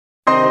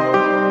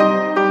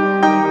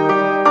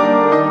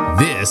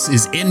This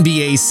is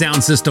NBA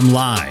Sound System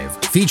Live,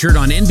 featured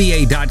on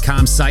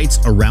NBA.com sites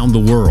around the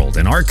world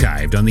and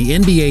archived on the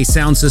NBA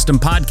Sound System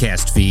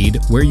podcast feed,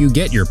 where you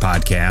get your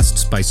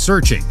podcasts by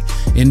searching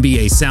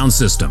NBA Sound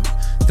System.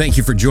 Thank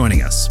you for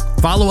joining us.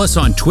 Follow us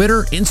on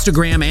Twitter,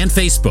 Instagram, and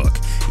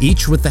Facebook,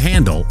 each with the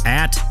handle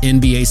at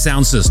NBA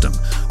Sound System,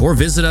 or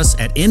visit us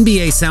at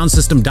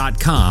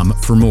NBASoundSystem.com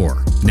for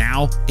more.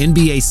 Now,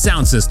 NBA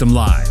Sound System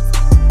Live.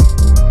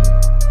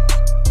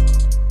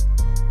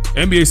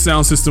 NBA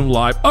Sound System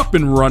Live, up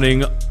and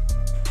running.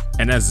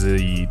 And as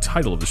the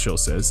title of the show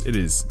says, it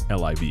is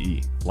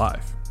L-I-V-E,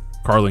 live.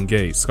 Carlin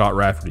Gay, Scott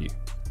Rafferty.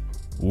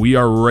 We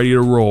are ready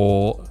to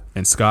roll.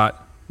 And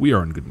Scott, we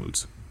are in good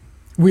moods.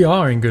 We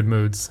are in good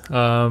moods.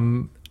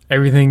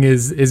 Everything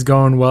is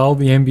going well.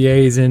 The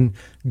NBA is in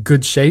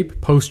good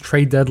shape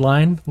post-trade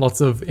deadline.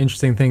 Lots of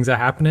interesting things are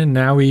happening.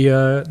 Now we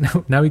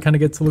kind of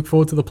get to look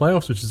forward to the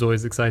playoffs, which is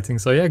always exciting.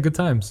 So yeah, good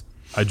times.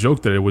 I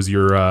joked that it was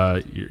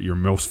your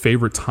most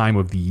favorite time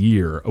of the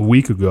year a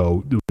week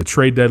ago, the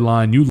trade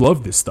deadline. You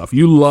love this stuff.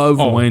 You love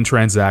when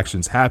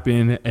transactions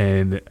happen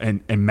and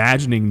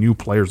imagining new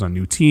players on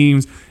new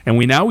teams. And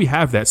we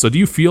have that. So do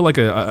you feel like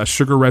a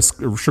sugar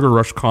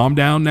rush calm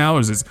down now?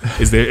 Is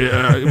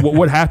there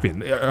what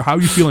happened? How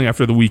are you feeling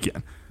after the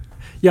weekend?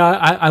 Yeah,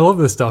 I love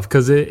this stuff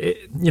because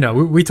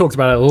we talked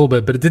about it a little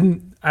bit, but it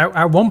didn't.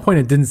 At one point,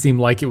 it didn't seem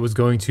like it was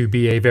going to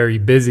be a very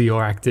busy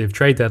or active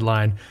trade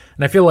deadline.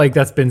 And I feel like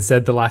that's been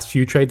said the last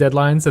few trade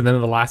deadlines. And then at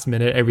the last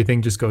minute,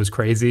 everything just goes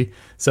crazy.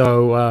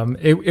 So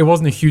it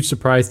wasn't a huge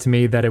surprise to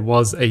me that it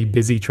was a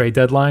busy trade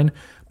deadline.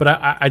 But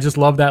I just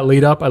love that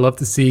lead up. I love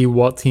to see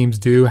what teams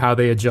do, how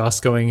they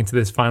adjust going into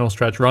this final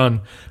stretch run.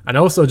 And I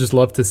also just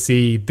love to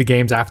see the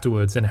games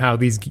afterwards and how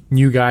these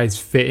new guys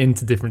fit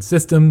into different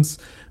systems.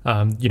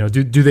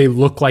 Do they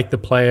look like the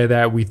player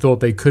that we thought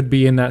they could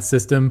be in that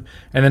system?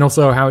 And then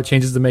also how it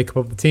changes the makeup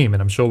of the team.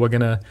 And I'm sure we're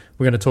gonna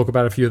talk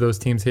about a few of those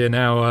teams here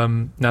now.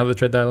 Now that the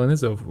trade deadline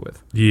is over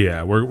with.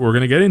 Yeah, we're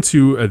gonna get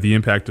into the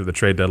impact of the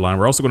trade deadline.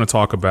 We're also going to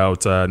talk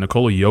about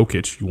Nikola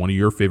Jokic, one of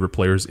your favorite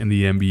players in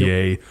the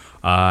NBA. Yep.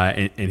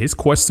 And his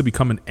quest to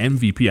become an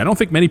MVP. I don't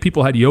think many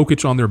people had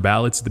Jokic on their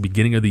ballots at the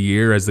beginning of the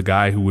year as the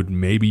guy who would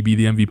maybe be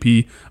the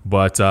MVP.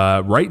 But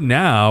right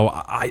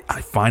now,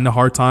 I find a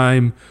hard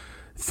time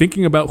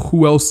thinking about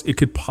who else it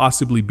could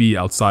possibly be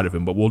outside of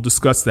him. But we'll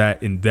discuss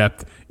that in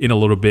depth in a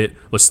little bit.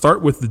 Let's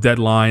start with the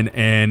deadline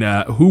and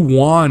who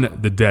won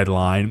the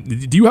deadline.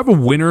 Do you have a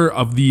winner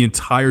of the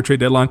entire trade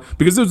deadline?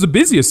 Because it was the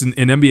busiest in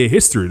NBA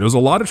history. There was a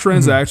lot of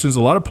transactions,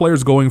 a lot of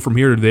players going from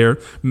here to there.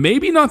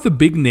 Maybe not the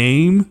big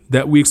name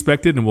that we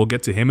expected, and we'll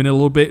get to him in a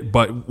little bit,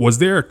 but was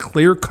there a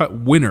clear-cut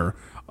winner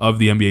of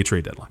the NBA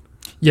trade deadline?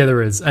 Yeah,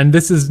 there is. And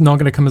this is not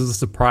going to come as a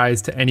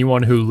surprise to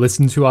anyone who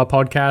listened to our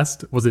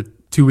podcast. Was it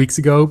 2 weeks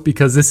ago?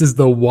 Because this is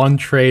the one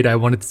trade I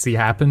wanted to see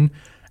happen.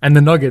 And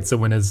the Nuggets are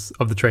winners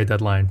of the trade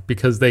deadline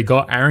because they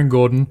got Aaron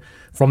Gordon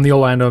from the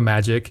Orlando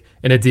Magic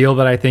in a deal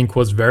that I think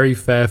was very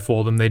fair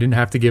for them. They didn't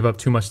have to give up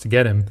too much to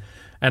get him.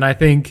 And I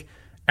think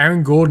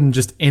Aaron Gordon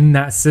just in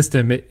that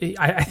system,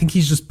 I think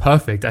he's just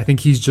perfect. I think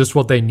he's just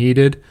what they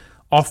needed.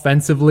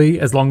 Offensively,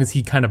 as long as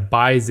he kind of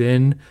buys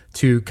in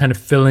to kind of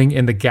filling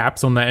in the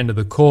gaps on that end of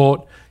the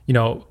court,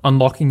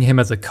 unlocking him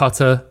as a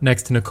cutter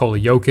next to Nikola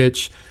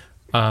Jokic,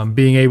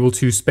 being able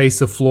to space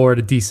the floor at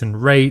a decent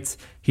rate.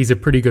 He's a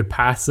pretty good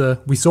passer.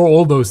 We saw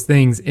all those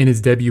things in his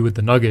debut with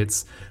the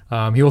Nuggets.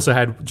 He also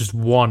had just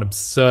one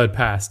absurd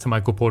pass to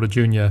Michael Porter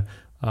Jr.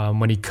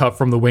 When he cut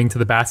from the wing to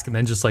the basket and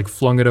then just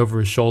flung it over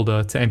his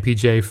shoulder to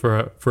MPJ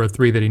for a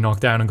three that he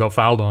knocked down and got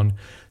fouled on.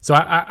 So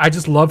I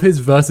just love his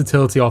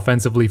versatility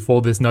offensively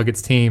for this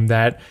Nuggets team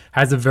that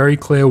has a very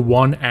clear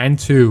 1 and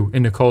 2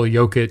 in Nikola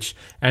Jokic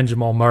and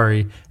Jamal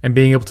Murray, and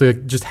being able to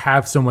just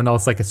have someone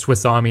else like a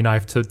Swiss Army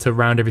knife to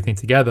round everything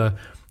together.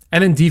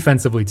 And then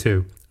defensively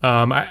too.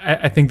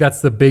 I think that's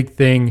the big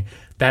thing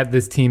that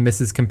this team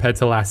misses compared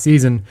to last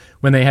season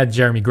when they had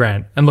Jeremy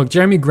Grant. And look,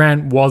 Jeremy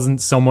Grant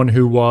wasn't someone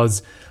who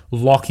was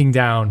locking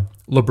down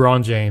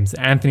LeBron James,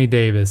 Anthony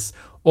Davis,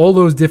 all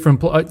those different,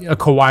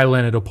 Kawhi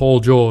Leonard or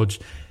Paul George.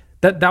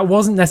 That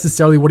wasn't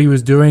necessarily what he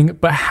was doing,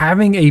 but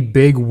having a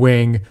big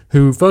wing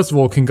who, first of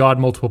all, can guard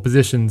multiple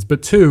positions,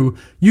 but two,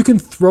 you can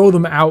throw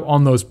them out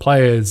on those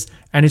players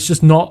and it's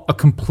just not a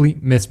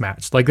complete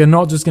mismatch. They're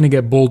not just going to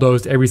get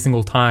bulldozed every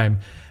single time.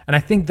 And I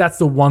think that's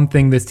the one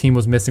thing this team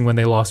was missing when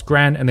they lost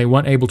Grant and they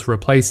weren't able to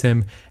replace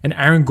him. And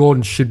Aaron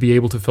Gordon should be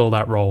able to fill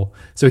that role.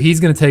 So he's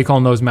going to take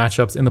on those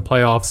matchups in the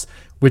playoffs,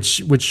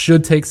 which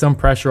should take some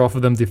pressure off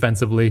of them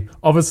defensively.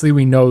 Obviously,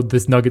 we know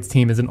this Nuggets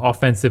team is an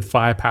offensive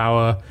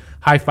firepower,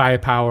 high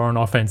firepower on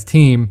offense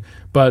team,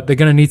 but they're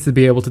going to need to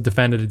be able to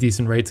defend at a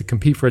decent rate to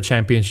compete for a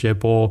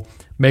championship or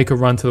make a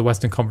run to the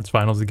Western Conference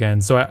Finals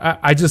again. So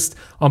I just,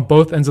 on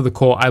both ends of the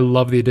court, I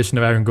love the addition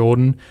of Aaron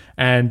Gordon.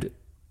 And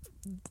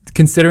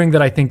considering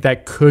that I think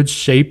that could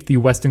shape the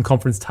Western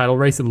Conference title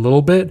race a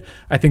little bit,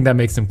 I think that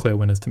makes them clear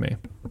winners to me.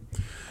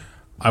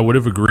 I would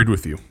have agreed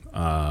with you.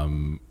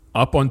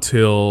 Up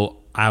until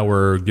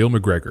our Gil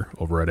McGregor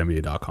over at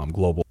NBA.com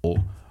Global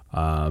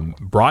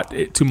brought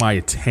it to my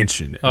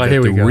attention Oh, that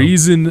here we the go.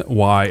 reason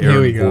why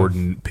Here we Aaron go.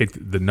 Gordon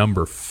picked the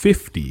number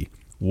 50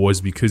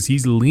 was because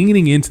he's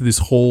leaning into this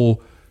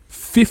whole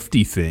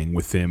 50 thing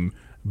with him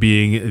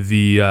being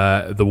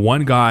the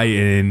one guy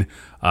in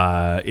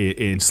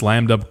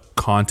slam dunk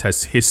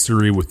contest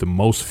history with the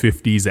most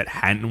 50s that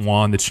hadn't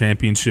won the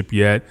championship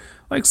yet.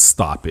 Like,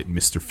 stop it,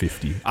 Mr.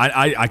 50.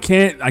 I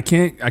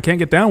can't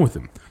get down with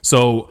him.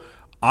 So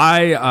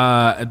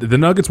the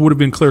Nuggets would have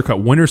been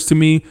clear-cut winners to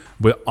me,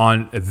 but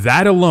on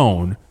that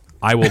alone,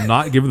 I will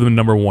not give them the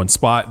number one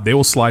spot. They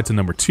will slide to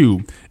number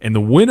 2. And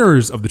the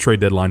winners of the trade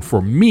deadline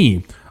for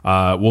me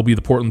will be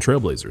the Portland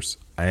Trailblazers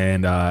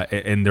and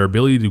their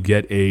ability to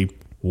get a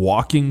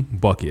walking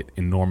bucket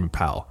in Norman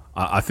Powell.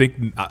 I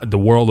think the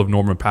world of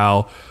Norman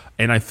Powell,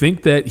 and I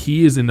think that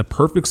he is in the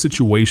perfect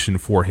situation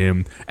for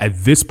him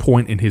at this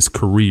point in his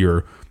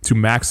career to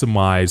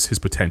maximize his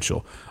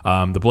potential.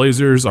 The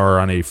Blazers are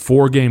on a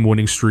 3-game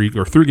winning streak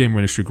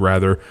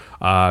rather.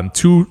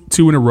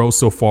 Two in a row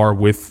so far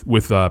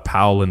with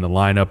Powell in the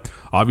lineup.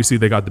 Obviously,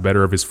 they got the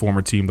better of his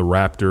former team, the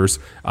Raptors.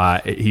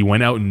 He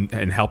went out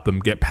and helped them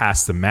get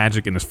past the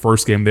Magic in his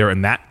first game there,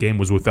 and that game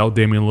was without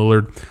Damian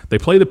Lillard. They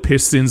play the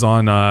Pistons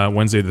on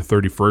Wednesday the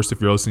 31st,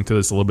 if you're listening to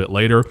this a little bit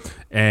later,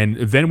 and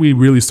then we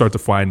really start to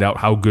find out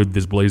how good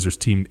this Blazers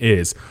team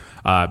is.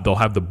 They'll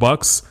have the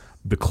Bucks,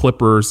 the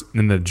Clippers,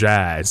 and the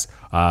Jazz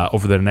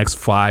over the next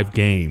 5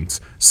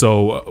 games.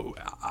 So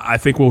I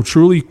think we'll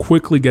truly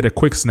quickly get a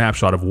quick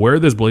snapshot of where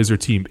this Blazer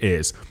team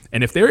is.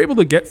 And if they're able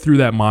to get through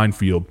that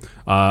minefield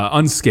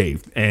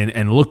unscathed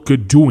and look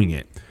good doing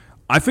it,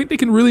 I think they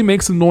can really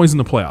make some noise in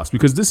the playoffs,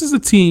 because this is a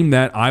team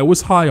that I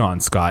was high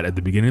on, Scott, at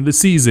the beginning of the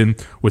season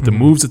with the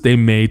moves that they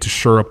made to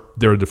shore up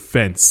their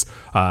defense,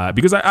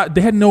 because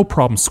they had no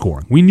problem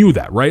scoring. We knew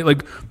that, right?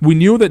 Like, we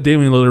knew that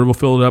Damian Lillard will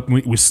fill it up.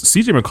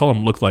 CJ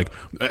McCollum looked like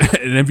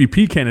an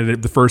MVP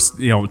candidate the first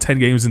 10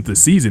 games into the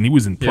season. He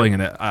was playing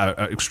at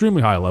an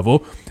extremely high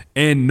level.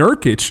 And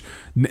Nurkic,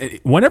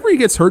 whenever he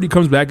gets hurt, he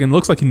comes back and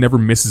looks like he never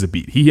misses a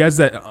beat. He has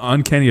that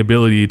uncanny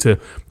ability to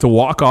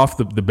walk off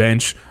the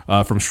bench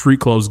from street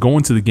clothes, go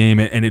into the game,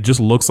 and it just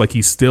looks like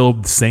he's still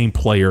the same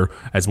player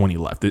as when he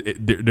left.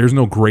 There's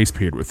no grace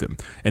period with him.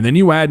 And then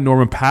you add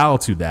Norman Powell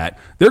to that,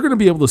 they're going to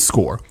be able to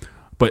score.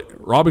 But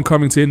Robin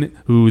Covington,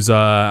 who's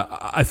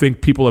I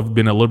think people have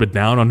been a little bit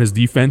down on his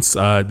defense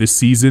this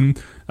season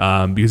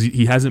because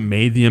he hasn't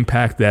made the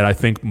impact that I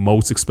think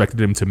most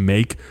expected him to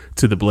make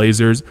to the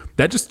Blazers.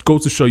 That just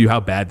goes to show you how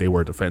bad they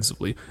were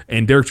defensively.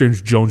 And Derrick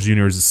Jones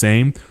Jr. is the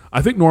same.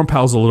 I think Norman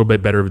Powell's a little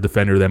bit better of a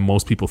defender than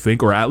most people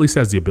think, or at least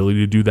has the ability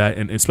to do that,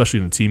 and especially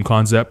in a team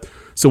concept.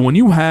 So when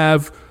you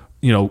have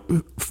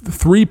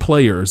 3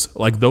 players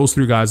like those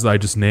 3 guys that I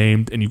just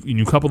named, and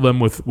you couple them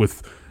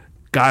with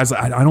guys,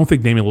 I don't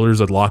think Damian Lillard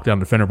is a lockdown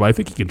defender, but I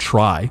think he can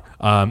try.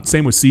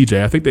 Same with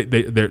CJ. I think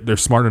they're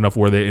smart enough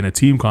where they, in a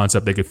team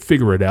concept, they could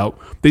figure it out.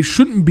 They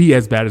shouldn't be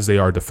as bad as they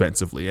are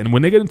defensively. And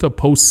when they get into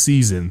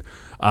postseason,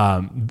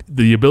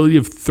 the ability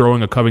of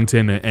throwing a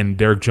Covington and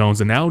Derrick Jones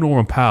and now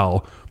Norman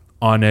Powell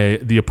on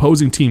the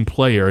opposing team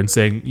player and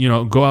saying,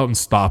 go out and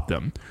stop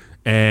them.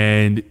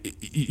 And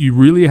you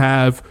really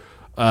have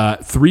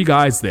 3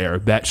 guys there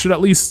that should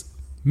at least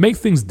make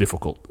things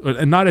difficult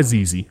and not as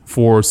easy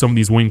for some of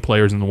these wing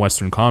players in the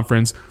Western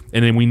Conference.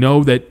 And then we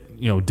know that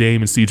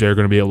Dame and CJ are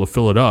going to be able to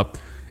fill it up.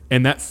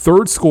 And that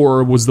third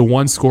scorer was the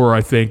one scorer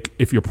I think,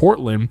 if you're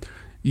Portland,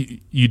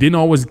 you didn't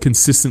always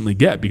consistently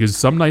get, because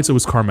some nights it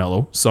was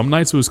Carmelo, some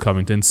nights it was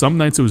Covington, some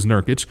nights it was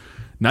Nurkic.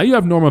 Now you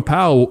have Norman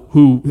Powell,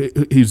 who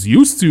is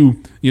used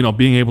to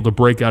being able to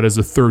break out as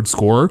a third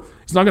scorer.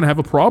 He's not going to have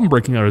a problem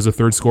breaking out as a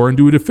third scorer and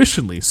do it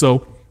efficiently.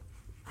 So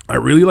I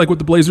really like what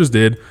the Blazers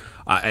did.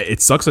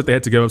 It sucks that they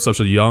had to give up such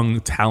a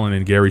young talent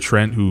in Gary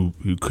Trent, who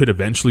could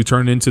eventually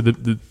turn into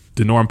the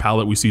Norman Powell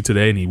that we see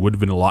today, and he would have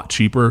been a lot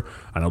cheaper.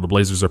 I know the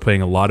Blazers are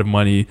paying a lot of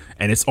money,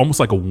 and it's almost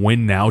like a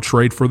win-now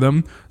trade for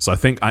them. So I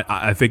think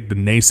the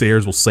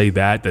naysayers will say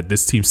that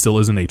this team still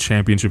isn't a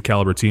championship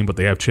caliber team, but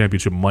they have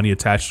championship money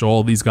attached to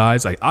all of these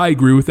guys. I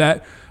agree with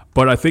that.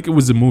 But I think it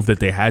was a move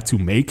that they had to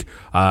make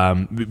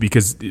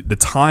because the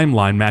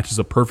timeline matches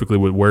up perfectly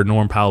with where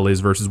Norman Powell is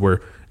versus where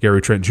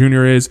Gary Trent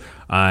Jr. is.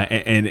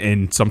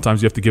 And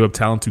sometimes you have to give up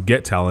talent to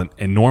get talent.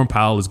 And Norman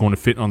Powell is going to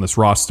fit on this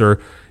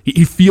roster.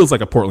 He feels like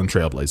a Portland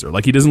Trailblazer.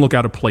 Like, he doesn't look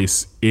out of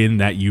place in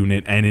that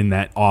unit and in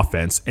that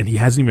offense. And he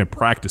hasn't even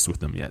practiced with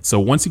them yet. So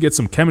once he gets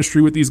some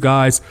chemistry with these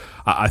guys,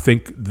 I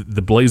think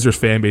the Blazers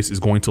fan base is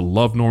going to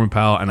love Norman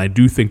Powell. And I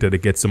do think that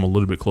it gets them a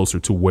little bit closer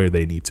to where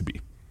they need to be.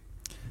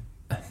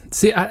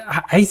 See,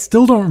 I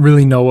still don't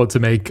really know what to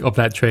make of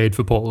that trade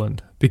for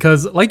Portland,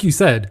 because like you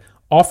said,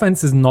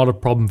 offense is not a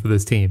problem for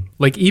this team.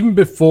 Like, even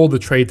before the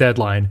trade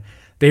deadline,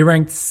 they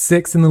ranked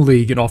 6th in the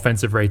league in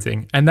offensive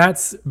rating. And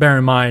that's, bear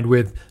in mind,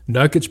 with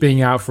Nurkic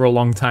being out for a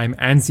long time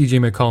and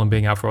CJ McCollum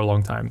being out for a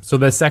long time. So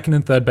their second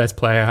and third best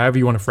player, however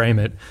you want to frame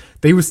it,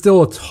 they were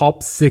still a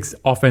top 6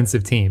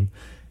 offensive team.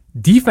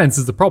 Defense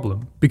is the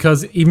problem,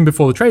 because even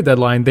before the trade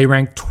deadline, they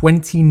ranked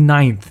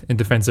 29th in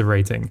defensive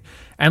rating.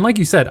 And like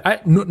you said,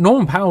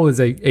 Norman Powell is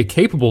a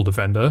capable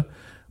defender,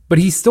 but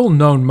he's still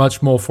known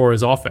much more for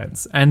his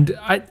offense. And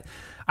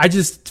I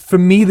just, for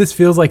me, this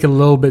feels like a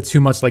little bit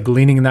too much like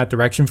leaning in that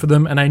direction for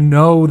them. And I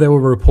know there were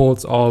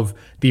reports of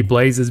the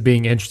Blazers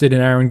being interested in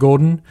Aaron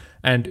Gordon,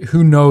 and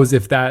who knows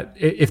if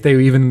they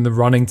were even in the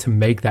running to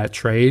make that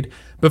trade.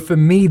 But for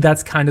me,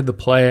 that's kind of the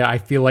player I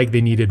feel like they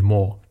needed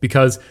more,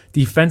 because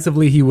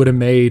defensively he would have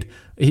been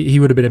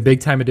a big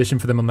time addition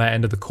for them on that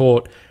end of the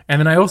court. And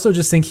then I also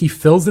just think he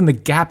fills in the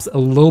gaps a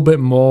little bit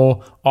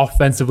more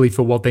offensively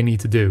for what they need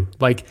to do.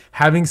 Like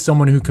having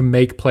someone who can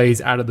make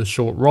plays out of the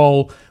short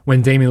roll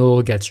when Damian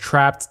Lillard gets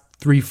trapped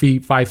 3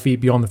 feet, 5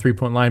 feet beyond the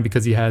 3-point line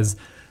because he has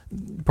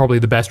probably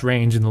the best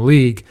range in the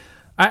league.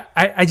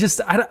 I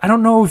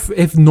don't know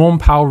if Norm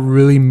Powell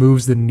really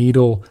moves the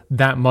needle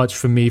that much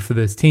for me for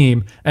this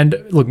team. And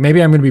look,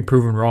 maybe I'm going to be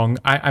proven wrong.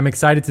 I'm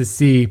excited to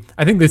see.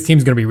 I think this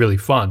team's going to be really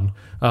fun.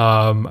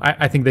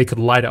 I think they could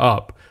light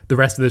up the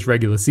rest of this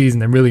regular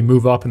season and really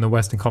move up in the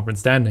Western Conference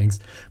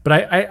standings.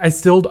 But I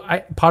still,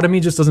 part of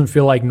me just doesn't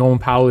feel like Norman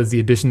Powell is the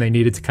addition they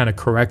needed to kind of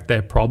correct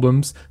their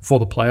problems for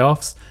the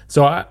playoffs.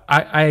 So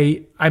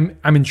I'm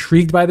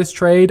intrigued by this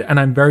trade, and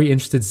I'm very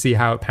interested to see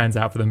how it pans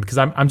out for them, because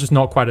I'm just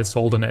not quite as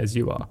sold on it as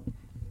you are.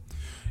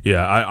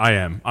 Yeah, I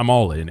am. I'm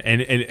all in.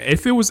 And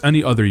if it was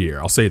any other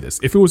year, I'll say this.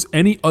 If it was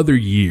any other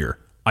year,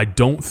 I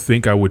don't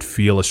think I would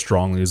feel as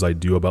strongly as I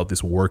do about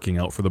this working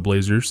out for the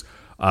Blazers.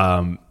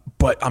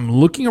 But I'm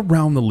looking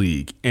around the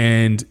league,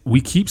 and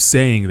we keep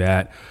saying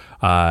that,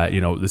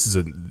 this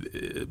is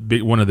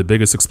one of the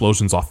biggest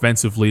explosions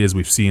offensively as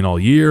we've seen all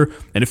year.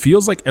 And it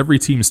feels like every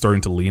team is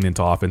starting to lean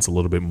into offense a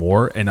little bit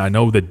more. And I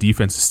know that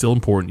defense is still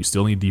important. You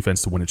still need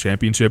defense to win a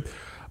championship.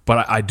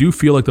 But I do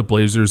feel like the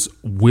Blazers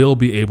will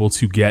be able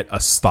to get a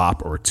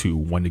stop or two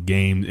when the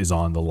game is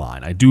on the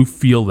line. I do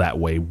feel that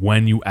way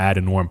when you add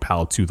a Norm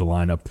Powell to the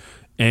lineup.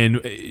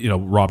 And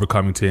Robert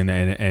Covington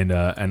and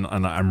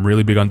I'm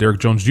really big on Derrick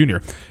Jones Jr.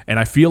 And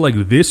I feel like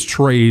this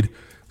trade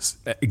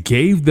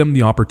gave them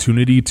the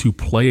opportunity to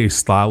play a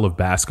style of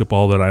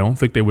basketball that I don't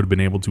think they would have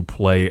been able to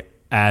play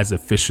as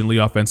efficiently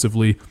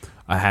offensively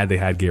had they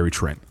had Gary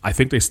Trent. I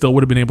think they still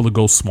would have been able to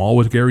go small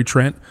with Gary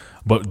Trent,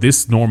 but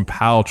this Norm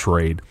Powell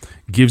trade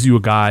gives you a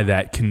guy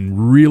that can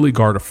really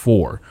guard a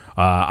four.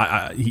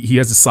 He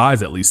has the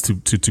size at least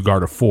to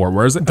guard a four.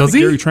 Whereas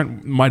Gary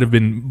Trent might have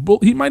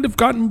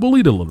gotten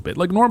bullied a little bit.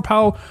 Like Norm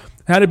Powell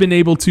had been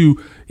able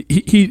to.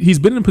 He's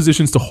been in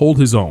positions to hold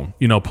his own.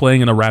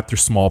 Playing in a Raptors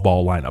small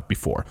ball lineup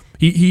before.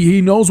 He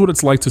knows what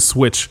it's like to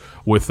switch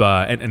with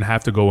and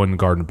have to go and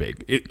guard a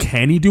big.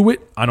 Can he do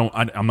it?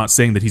 I'm not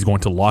saying that he's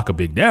going to lock a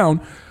big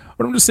down.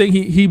 But I'm just saying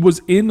he was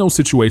in those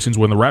situations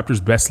when the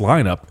Raptors' best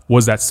lineup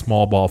was that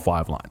small ball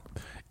 5 line.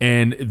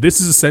 And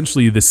this is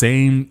essentially the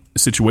same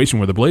situation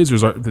where the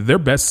Blazers their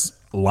best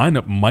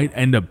lineup might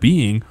end up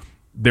being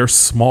their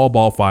small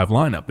ball 5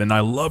 lineup. And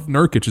I love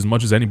Nurkic as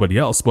much as anybody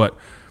else, but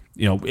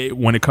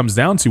when it comes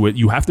down to it,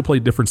 you have to play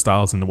different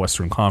styles in the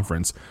Western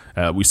Conference.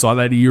 We saw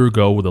that a year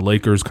ago where the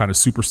Lakers kind of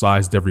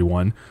supersized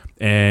everyone,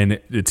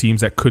 and the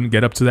teams that couldn't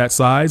get up to that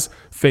size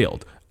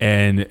failed.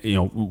 And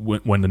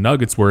when the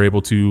Nuggets were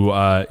able to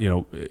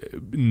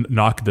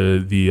knock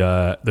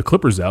the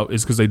Clippers out,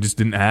 is because they just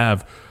didn't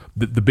have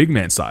the big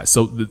man size.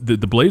 So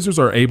the Blazers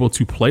are able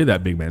to play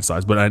that big man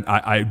size. But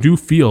I do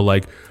feel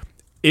like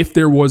if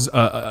there was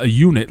a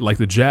unit like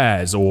the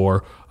Jazz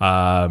or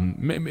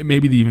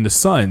maybe even the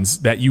Suns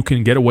that you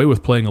can get away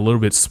with playing a little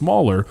bit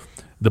smaller,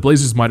 the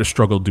Blazers might have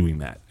struggled doing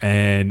that.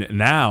 And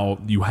now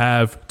you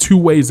have 2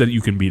 ways that you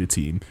can beat a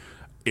team.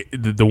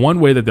 The one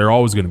way that they're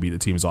always going to beat the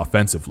team is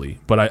offensively.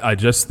 But I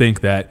just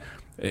think that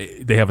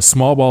they have a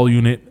small ball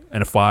unit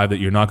and a 5 that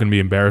you're not going to be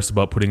embarrassed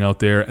about putting out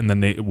there. And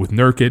then with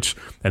Nurkic,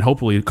 and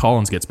hopefully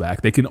Collins gets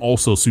back, they can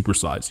also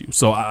supersize you.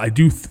 So I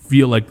do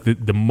feel like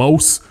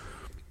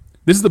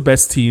this is the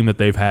best team that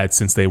they've had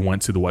since they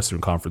went to the Western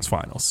Conference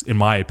Finals, in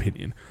my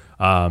opinion.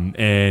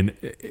 And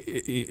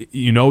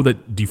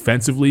that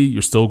defensively,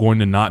 you're still going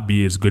to not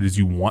be as good as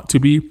you want to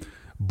be.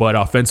 But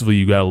offensively,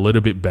 you got a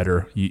little bit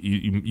better.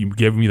 You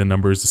gave me the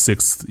numbers, the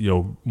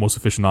 6th, most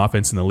efficient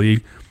offense in the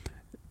league.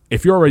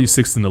 If you're already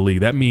 6th in the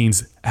league, that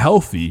means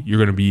healthy, you're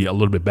going to be a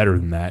little bit better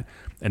than that,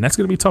 and that's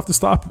going to be tough to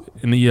stop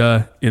in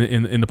the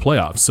in the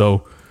playoffs.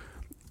 So,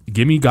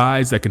 give me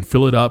guys that can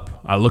fill it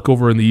up. I look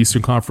over in the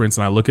Eastern Conference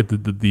and I look at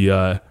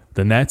the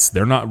Nets.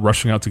 They're not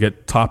rushing out to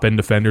get top end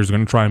defenders. They're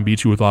going to try and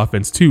beat you with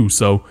offense too.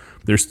 So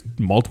there's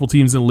multiple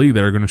teams in the league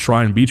that are going to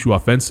try and beat you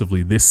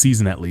offensively this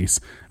season at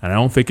least. And I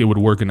don't think it would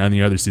work in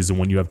any other season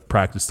when you have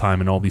practice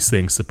time and all these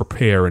things to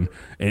prepare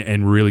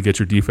and really get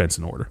your defense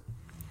in order.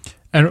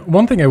 And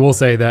one thing I will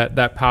say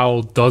that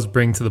Powell does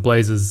bring to the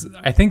Blazers,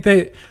 I think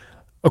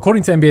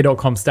according to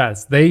NBA.com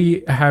stats,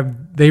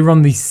 they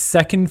run the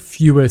 2nd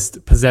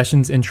fewest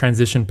possessions in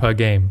transition per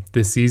game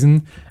this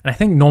season. And I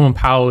think Norman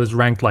Powell is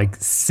ranked like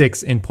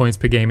 6 in points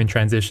per game in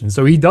transition.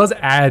 So he does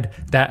add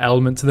that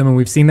element to them. And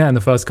we've seen that in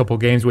the first couple of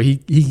games where he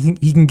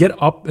can get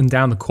up and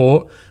down the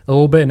court a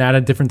little bit and add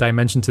a different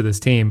dimension to this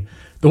team.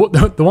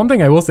 The one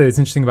thing I will say that's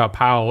interesting about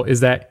Powell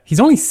is that he's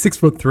only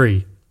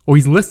 6'3", or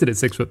he's listed at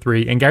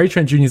 6'3", and Gary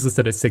Trent Jr. is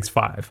listed at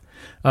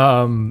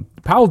 6'5".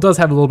 Powell does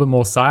have a little bit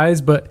more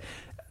size, but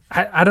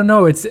I don't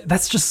know.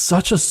 That's just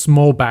such a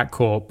small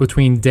backcourt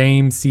between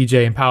Dame,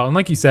 CJ, and Powell. And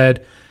like you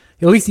said,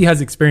 at least he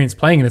has experience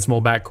playing in a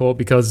small backcourt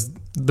because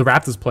the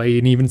Raptors play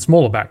an even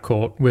smaller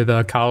backcourt with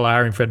Kyle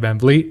Lowry and Fred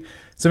VanVleet.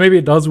 So maybe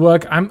it does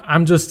work.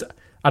 I'm just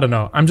a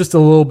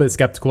little bit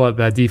skeptical of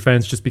their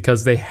defense just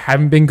because they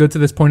haven't been good to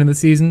this point in the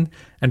season.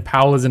 And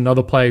Powell is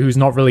another player who's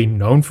not really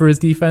known for his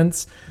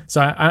defense.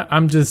 So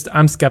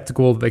I'm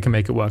skeptical that they can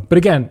make it work. But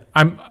again,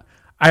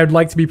 I would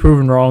like to be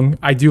proven wrong.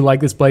 I do like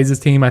this Blazers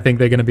team. I think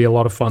they're going to be a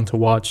lot of fun to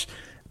watch.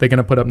 They're going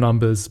to put up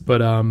numbers.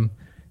 But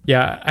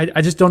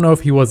I just don't know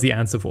if he was the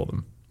answer for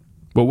them.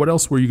 But what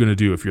else were you going to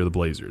do if you're the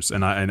Blazers?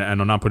 And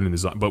I'm not putting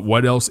this on, but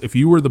what else? If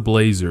you were the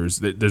Blazers,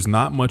 there's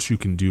not much you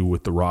can do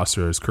with the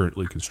roster as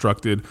currently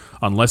constructed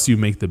unless you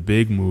make the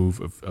big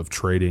move of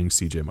trading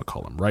CJ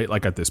McCollum, right?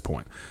 Like at this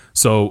point.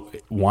 So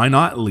why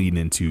not lean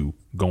into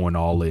going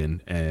all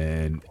in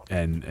and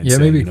saying,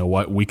 maybe, you know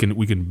what, we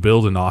can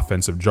build an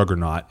offensive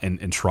juggernaut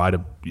and try to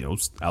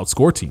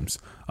outscore teams.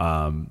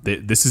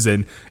 This is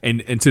and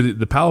to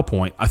the Powell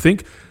point, I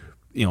think.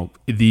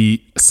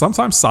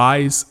 Sometimes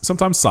size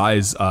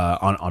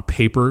on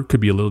paper could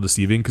be a little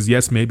deceiving because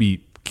yes,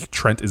 maybe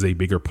Trent is a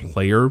bigger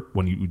player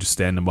when you just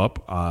stand him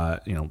up,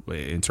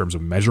 in terms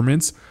of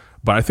measurements.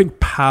 But I think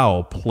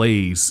Powell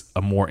plays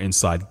a more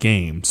inside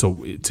game.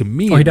 So to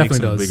me, he definitely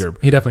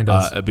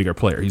does. A bigger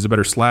player. He's a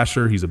better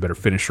slasher. He's a better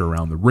finisher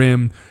around the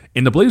rim.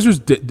 And the Blazers,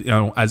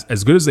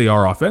 as good as they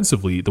are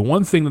offensively, the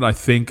one thing that I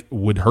think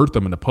would hurt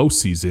them in the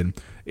postseason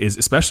is,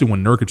 especially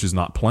when Nurkic is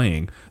not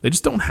playing, they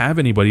just don't have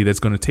anybody that's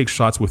going to take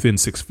shots within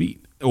 6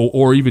 feet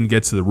or even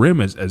get to the rim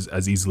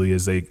as easily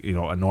as a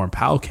Norm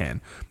Powell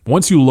can.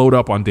 Once you load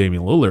up on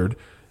Damian Lillard,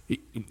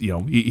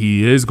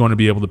 he is going to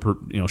be able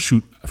to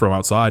shoot from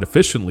outside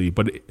efficiently,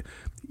 but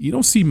you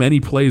don't see many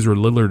plays where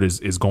Lillard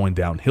is going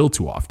downhill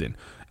too often.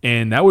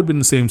 And that would have been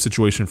the same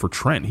situation for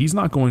Trent. He's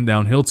not going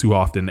downhill too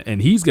often,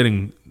 and he's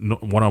getting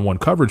one-on-one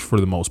coverage for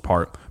the most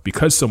part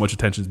because so much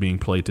attention is being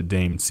played to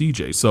Dame and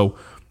CJ. So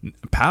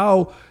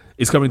Powell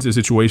is coming to a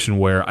situation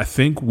where I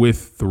think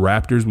with the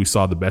Raptors, we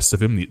saw the best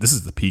of him. This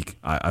is the peak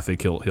I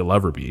think he'll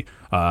ever be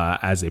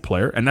as a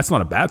player, and that's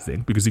not a bad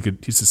thing because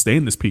he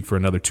sustained this peak for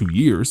another 2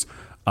 years.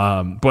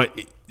 But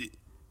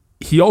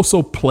he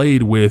also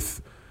played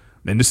with,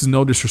 and this is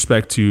no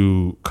disrespect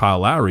to Kyle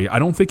Lowry, I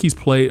don't think he's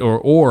played,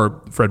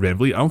 or Fred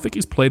VanVleet, I don't think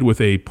he's played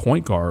with a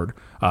point guard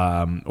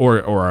or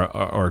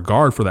a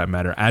guard for that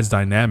matter as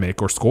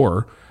dynamic or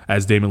scorer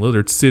as Damian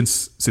Lillard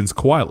since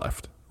Kawhi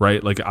left.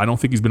 Right, like I don't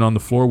think he's been on the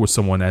floor with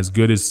someone as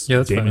good as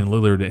Damian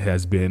Lillard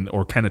has been,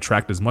 or can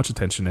attract as much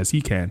attention as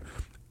he can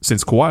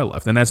since Kawhi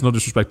left. And that's no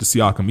disrespect to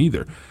Siakam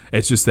either.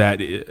 It's just that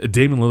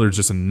Damian Lillard is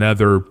just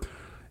another.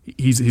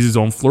 He's his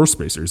own floor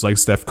spacer. He's like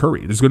Steph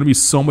Curry. There's going to be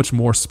so much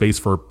more space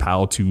for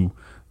Powell to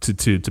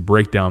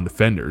break down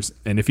defenders.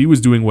 And if he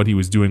was doing what he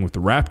was doing with the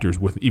Raptors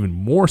with even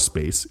more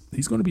space,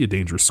 he's going to be a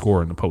dangerous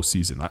scorer in the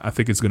postseason. I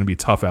think it's going to be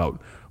tough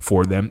out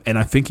for them. And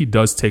I think he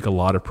does take a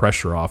lot of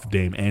pressure off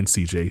Dame and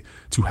CJ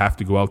to have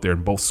to go out there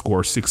and both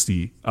score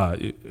 60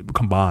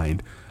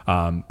 combined.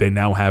 They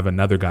now have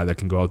another guy that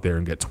can go out there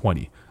and get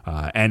 20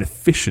 and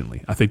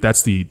efficiently. I think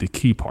that's the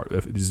key part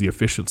is the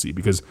efficiency,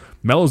 because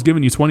Melo's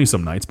giving you 20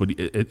 some nights, but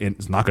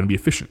it's not going to be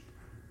efficient.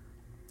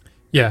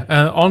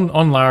 Yeah,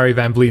 on Lowry,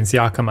 VanVleet, and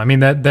Siakam, I mean,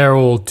 they're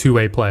all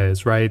two-way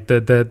players, right?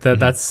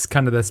 That's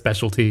kind of their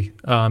specialty.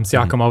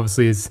 Siakam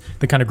obviously is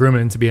the kind of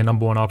grooming to be a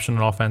number one option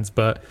on offense,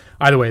 but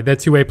either way, they're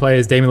two-way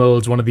players. Damian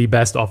Lillard is one of the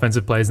best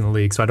offensive players in the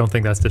league, so I don't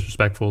think that's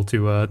disrespectful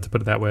to put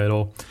it that way at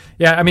all.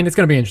 Yeah, I mean, it's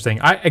going to be interesting.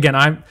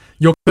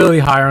 You're clearly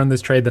higher on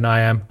this trade than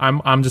I am.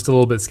 I'm just a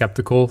little bit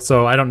skeptical,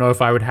 so I don't know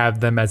if I would have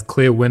them as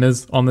clear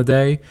winners on the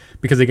day,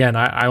 because again,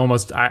 I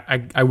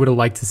would have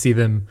liked to see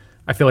them.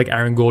 I feel like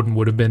Aaron Gordon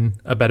would have been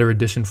a better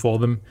addition for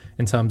them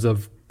in terms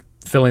of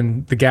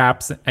filling the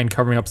gaps and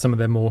covering up some of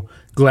their more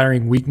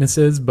glaring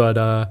weaknesses. But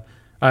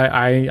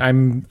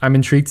I'm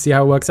intrigued to see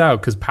how it works out,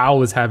 because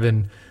Powell is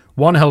having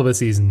one hell of a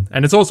season.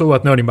 And it's also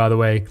worth noting, by the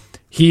way,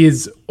 he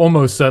is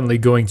almost certainly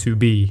going to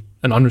be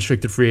an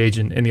unrestricted free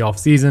agent in the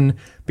offseason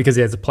because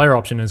he has a player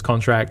option in his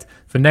contract.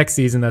 For next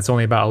season, that's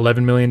only about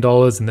 $11 million.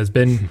 And there's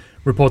been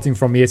reporting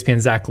from ESPN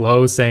Zach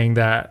Lowe saying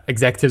that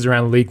executives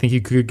around the league think he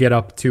could get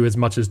up to as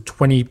much as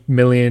 $20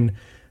 million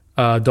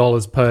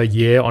per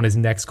year on his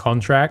next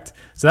contract.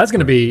 So that's going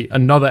to be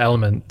another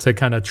element to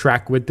kind of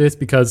track with this,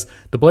 because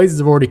the Blazers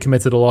have already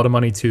committed a lot of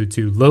money to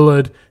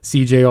Lillard,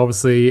 CJ,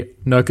 obviously,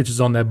 Nurkic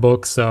is on their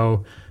books.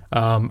 So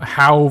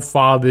how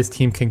far this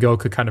team can go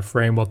could kind of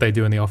frame what they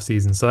do in the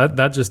offseason. So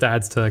that just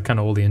adds to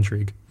kind of all the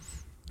intrigue.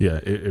 Yeah,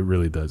 it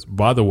really does.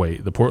 By the way,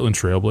 the Portland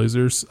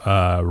Trailblazers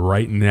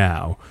right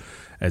now,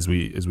 as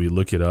we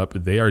look it up,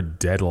 they are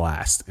dead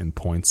last in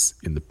points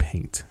in the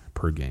paint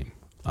per game.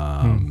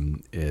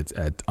 It's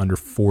at under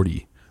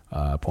 40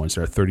 points.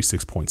 They're at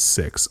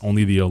 36.6.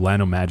 Only the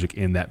Orlando Magic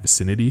in that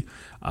vicinity.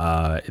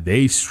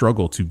 They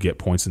struggle to get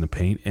points in the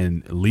paint,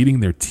 and leading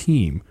their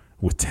team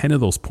with 10 of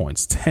those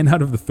points, 10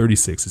 out of the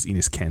 36 is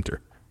Enes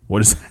Kanter What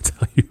does that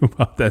tell you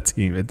about that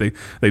team?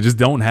 They just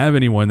don't have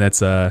anyone that's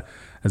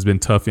has been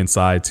tough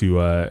inside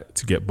to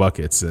get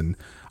buckets, and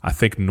I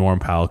think Norm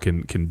Powell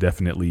can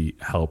definitely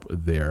help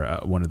there.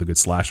 One of the good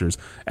slashers,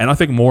 and I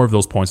think more of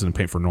those points in the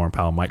paint for Norm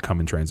Powell might come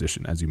in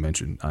transition, as you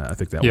mentioned. I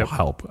think that will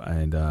help,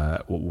 and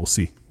we'll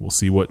see. We'll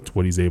see what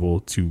he's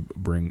able to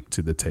bring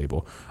to the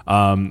table.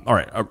 All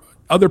right,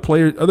 other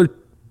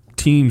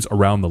teams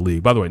around the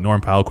league. By the way,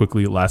 Norm Powell,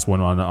 quickly, last one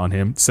on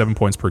him, 7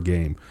 points per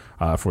game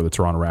for the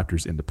Toronto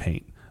Raptors in the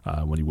paint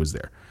when he was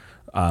there.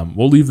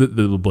 We'll leave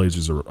the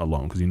Blazers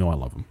alone because I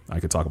love them. I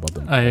could talk about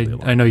them.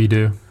 I know you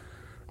do.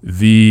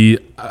 The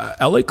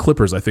LA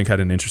Clippers, I think, had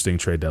an interesting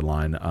trade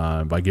deadline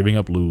by giving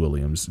up Lou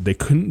Williams. They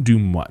couldn't do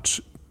much,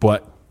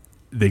 but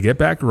they get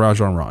back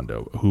Rajon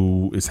Rondo,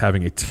 who is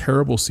having a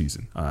terrible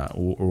season,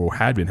 or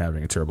had been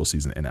having a terrible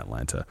season in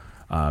Atlanta.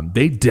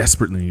 They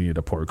desperately needed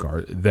a point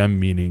guard, them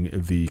meaning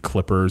the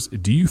Clippers.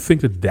 Do you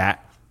think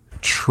that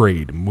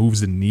trade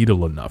moves the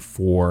needle enough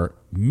for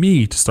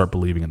me to start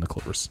believing in the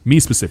Clippers? Me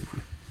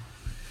specifically.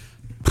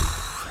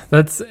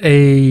 That's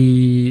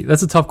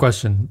a tough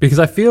question because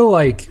I feel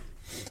like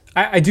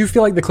I do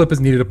feel like the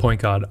Clippers needed a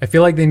point guard. I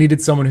feel like they needed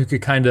someone who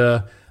could kind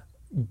of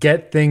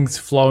get things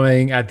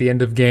flowing at the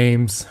end of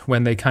games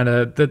when they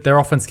their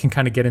offense can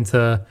kind of get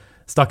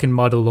stuck in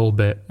mud a little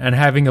bit, and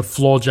having a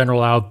floor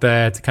general out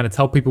there to kind of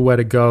tell people where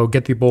to go,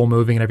 get the ball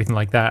moving and everything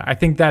like that. I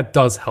think that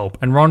does help.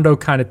 And Rondo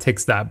kind of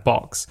ticks that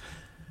box.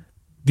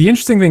 The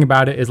interesting thing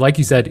about it is, like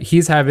you said,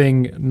 he's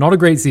having not a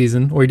great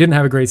season, or he didn't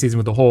have a great season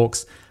with the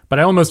Hawks, but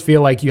I almost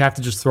feel like you have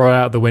to just throw it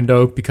out the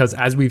window because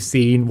as we've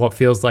seen what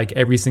feels like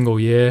every single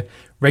year,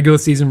 regular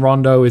season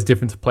Rondo is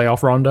different to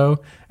playoff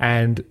Rondo.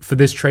 And for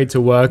this trade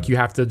to work, you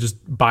have to just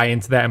buy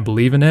into that and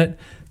believe in it.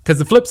 Because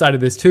the flip side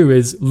of this too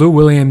is Lou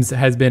Williams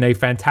has been a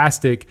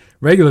fantastic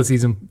regular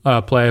season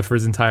player for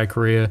his entire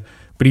career,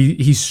 but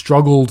he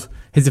struggled.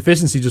 His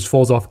efficiency just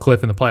falls off a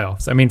cliff in the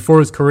playoffs. I mean, for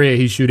his career,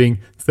 he's shooting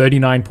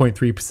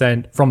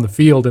 39.3% from the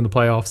field in the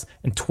playoffs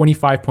and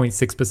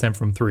 25.6%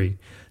 from three.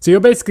 So you're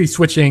basically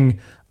switching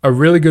a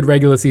really good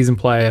regular season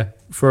player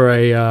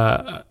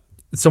for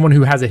someone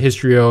who has a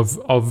history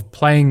of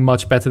playing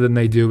much better than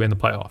they do in the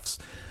playoffs.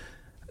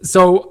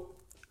 So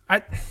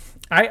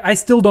I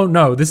still don't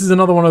know. This is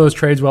another one of those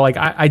trades where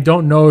I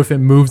don't know if it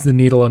moves the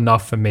needle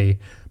enough for me.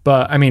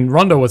 But I mean,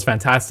 Rondo was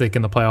fantastic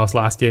in the playoffs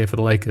last year for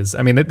the Lakers.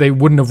 I mean, they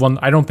wouldn't have won.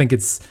 I don't think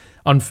it's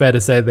unfair to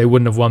say they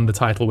wouldn't have won the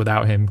title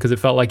without him because it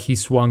felt like he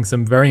swung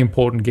some very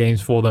important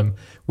games for them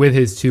with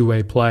his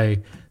two-way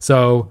play.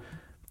 So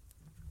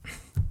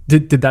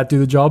did that do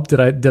the job?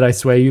 Did I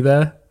sway you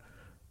there?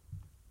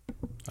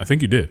 I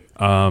think you did.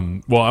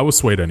 Well, I was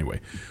swayed anyway.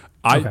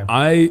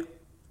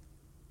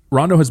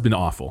 Rondo has been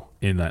awful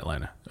in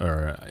Atlanta.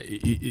 Or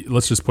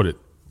let's just put it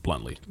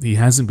bluntly, he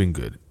hasn't been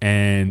good,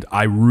 and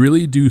I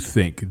really do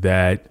think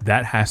that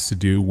has to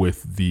do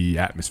with the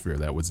atmosphere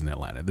that was in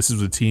Atlanta. This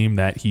is a team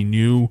that he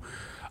knew,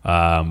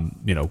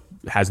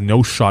 has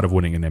no shot of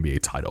winning an NBA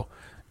title,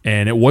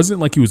 and it wasn't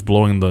like he was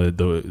blowing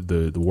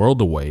the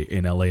world away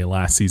in LA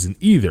last season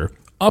either,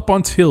 up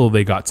until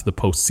they got to the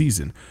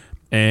postseason.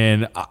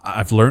 And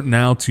I've learned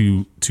now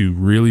to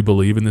really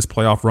believe in this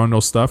playoff Rondo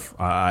stuff.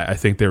 I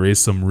think there is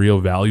some real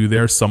value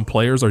there. Some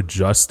players are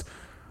just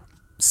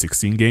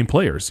 16-game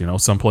players.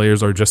 Some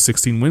players are just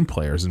 16-win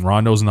players, and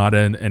Rondo's not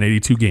an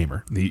 82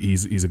 gamer.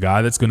 He's a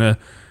guy that's gonna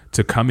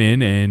to come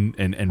in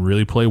and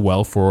really play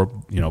well for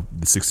the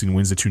 16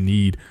 wins that you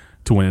need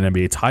to win an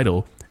NBA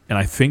title. And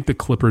I think the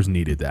Clippers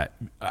needed that.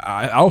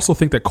 I also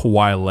think that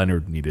Kawhi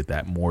Leonard needed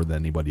that more than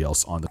anybody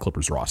else on the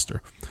Clippers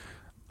roster.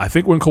 I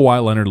think when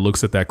Kawhi Leonard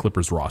looks at that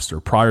Clippers roster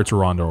prior to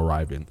Rondo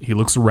arriving, he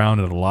looks around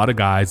at a lot of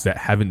guys that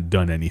haven't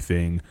done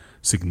anything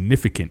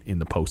significant in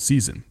the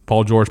postseason.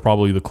 Paul George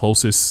probably the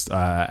closest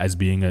as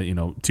being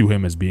to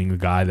him as being the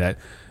guy that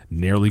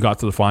nearly got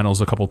to the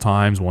finals a couple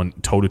times, won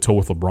toe-to-toe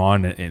with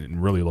LeBron,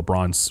 and really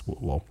LeBron's,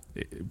 well,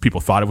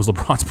 people thought it was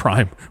LeBron's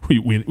prime.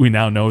 We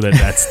now know that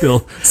that's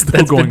still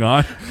going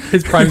on.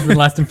 His prime's been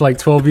lasting for like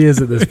 12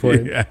 years at this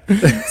point. Yeah.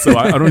 So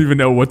I don't even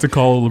know what to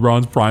call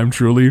LeBron's prime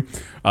truly.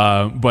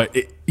 But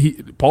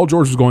Paul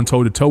George was going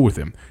toe-to-toe with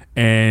him.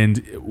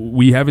 And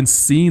we haven't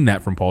seen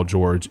that from Paul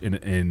George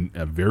in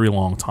a very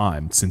long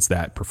time since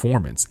that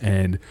performance.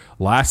 And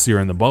last year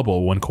in the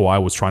bubble, when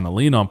Kawhi was trying to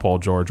lean on Paul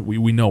George,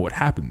 we know what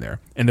happened there.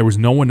 And there was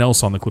no one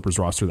else on the Clippers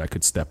roster that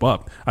could step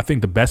up. I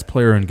think the best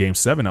player in Game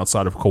 7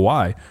 outside of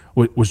Kawhi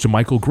was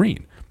JaMychal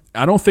Green.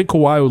 I don't think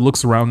Kawhi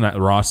looks around that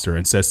roster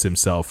and says to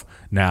himself,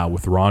 now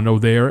with Rondo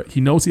there, he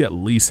knows he at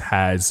least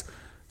has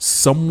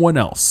someone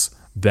else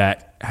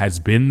that has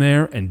been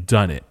there and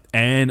done it,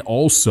 and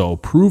also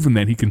proven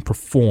that he can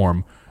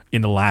perform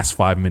in the last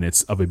 5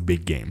 minutes of a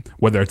big game,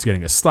 whether it's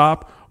getting a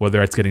stop,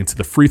 whether it's getting to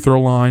the free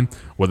throw line,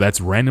 whether that's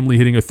randomly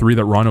hitting a three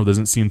that Rondo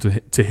doesn't seem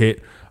to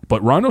hit.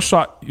 But Rondo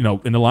shot,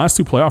 in the last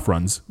two playoff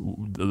runs,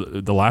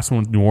 the last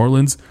one with New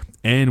Orleans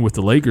and with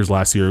the Lakers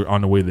last year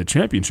on the way to the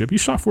championship, he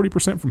shot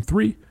 40% from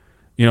three.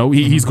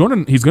 He's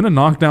going to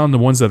knock down the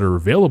ones that are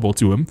available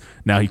to him.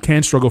 Now, he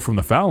can struggle from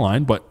the foul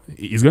line, but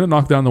he's going to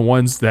knock down the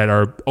ones that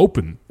are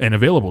open and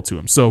available to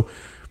him. So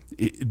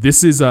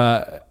this is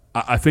I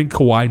think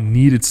Kawhi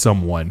needed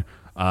someone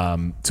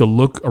to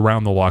look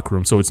around the locker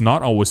room, so it's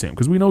not always him,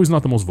 because we know he's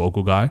not the most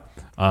vocal guy.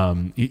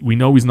 We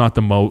know he's not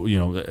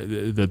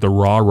the the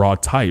raw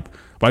type,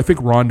 but I think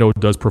Rondo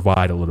does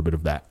provide a little bit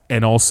of that,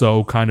 and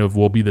also kind of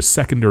will be the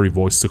secondary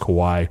voice to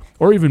Kawhi,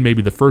 or even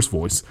maybe the first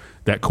voice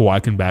that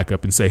Kawhi can back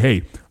up and say,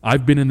 hey,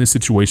 I've been in this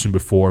situation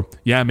before.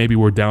 Yeah, maybe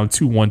we're down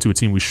 2-1 to a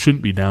team we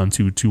shouldn't be down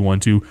 2-1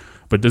 to,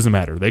 but it doesn't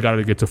matter. They got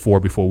to get to 4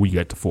 before we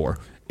get to 4.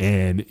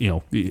 And,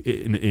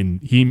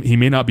 he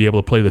may not be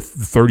able to play the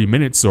 30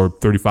 minutes or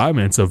 35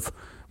 minutes of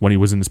when he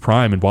was in his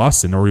prime in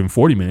Boston, or even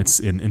 40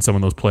 minutes in some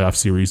of those playoff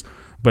series,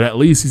 but at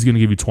least he's going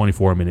to give you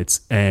 24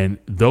 minutes. And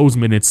those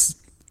minutes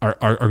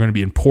are going to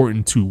be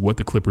important to what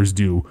the Clippers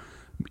do,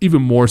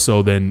 even more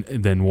so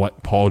than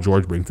what Paul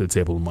George brings to the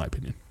table, in my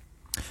opinion.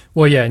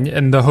 Well, yeah,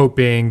 and the hope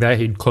being that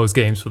he'd close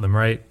games for them,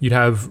 right? You'd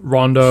have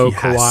Rondo,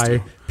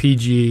 Kawhi,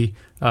 PG.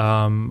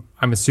 I'm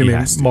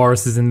assuming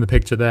Morris is in the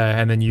picture there,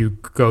 and then you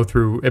go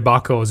through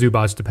Ibaka or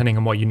Zubac, depending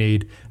on what you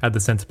need at the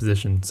center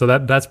position. So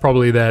that's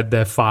probably their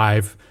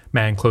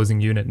 5-man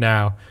closing unit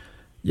now.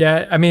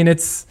 Yeah, I mean,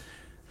 it's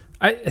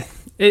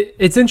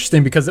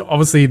interesting because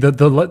obviously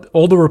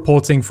all the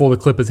reporting for the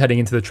Clippers heading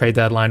into the trade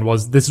deadline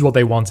was this is what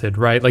they wanted,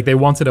 right? Like, they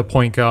wanted a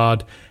point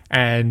guard,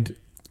 and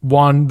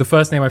the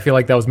first name I feel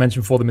like that was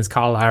mentioned for them is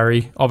Kyle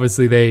Lowry.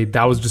 Obviously,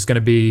 that was going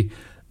to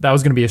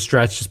be a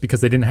stretch just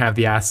because they didn't have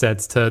the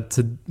assets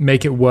to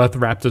make it worth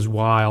Raptors'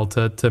 while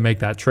to make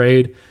that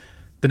trade.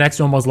 The next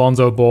one was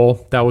Lonzo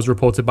Ball. That was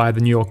reported by the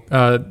New York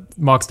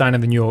Mark Stein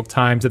and the New York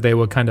Times that they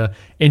were kind of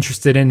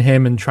interested in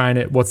him and trying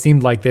to, what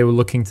seemed like they were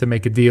looking to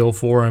make a deal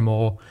for him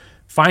or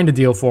find a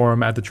deal for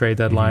him at the trade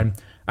deadline.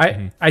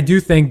 I do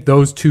think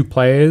those two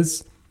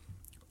players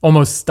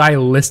almost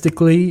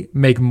stylistically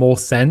make more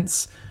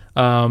sense.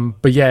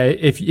 But yeah,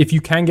 if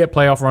you can get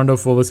playoff Rondo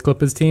for this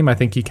Clippers team, I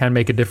think he can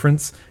make a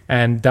difference.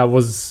 And that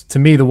was, to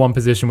me, the one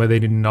position where they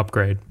didn't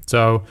upgrade.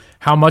 So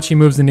how much he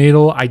moves the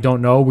needle, I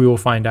don't know. We will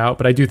find out.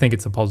 But I do think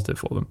it's a positive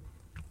for them.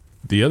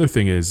 The other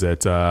thing is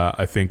that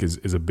I think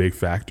is a big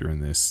factor in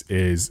this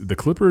is the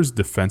Clippers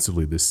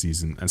defensively this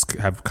season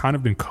have kind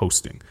of been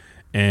coasting.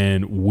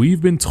 And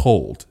we've been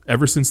told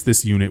ever since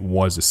this unit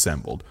was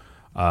assembled,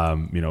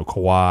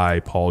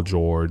 Kawhi, Paul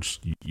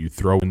George, you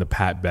throw in the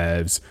Pat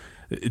Bevs,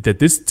 that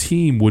this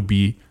team would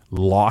be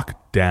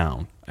locked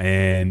down.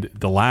 And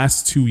the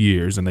last 2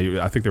 years, and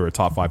I think they were a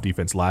top 5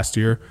 defense last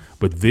year,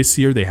 but this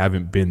year they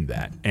haven't been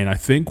that. And I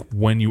think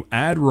when you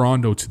add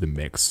Rondo to the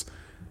mix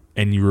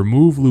and you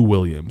remove Lou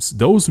Williams,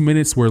 those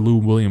minutes where Lou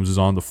Williams is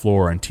on the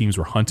floor and teams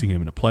were hunting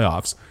him in the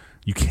playoffs,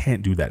 you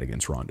can't do that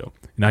against Rondo.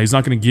 Now, he's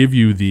not going to give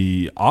you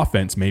the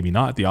offense, maybe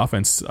not the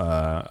offense,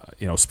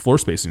 floor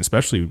spacing,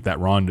 especially that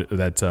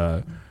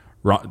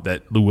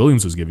Lou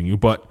Williams was giving you,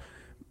 but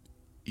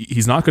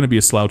he's not going to be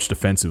a slouch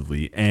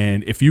defensively.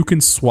 And if you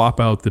can swap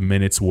out the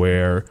minutes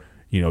where,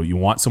 you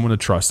want someone to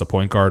trust, a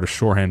point guard, a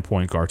shorthand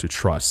point guard to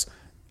trust,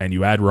 and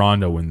you add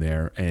Rondo in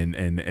there and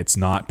it's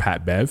not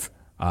Pat Bev,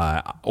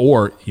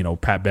 or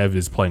Pat Bev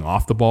is playing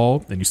off the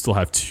ball, and you still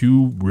have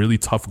 2 really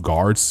tough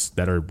guards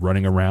that are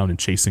running around and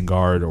chasing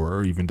guard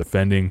or even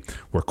defending,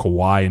 where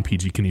Kawhi and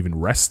PG can even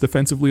rest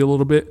defensively a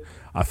little bit.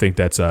 I think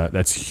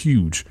that's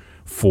huge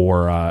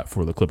for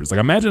the Clippers. Like,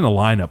 imagine a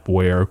lineup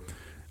where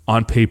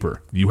on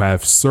paper you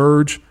have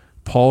Serge,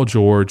 Paul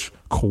George,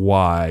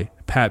 Kawhi,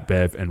 Pat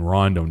Bev, and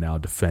Rondo now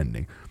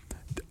defending.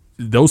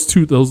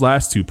 Those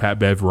last two, Pat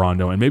Bev,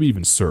 Rondo, and maybe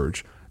even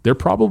Serge, they're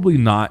probably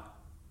not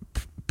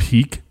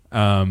peak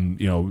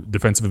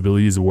defensive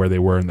abilities of where they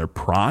were in their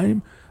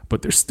prime,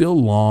 but they're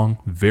still long,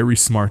 very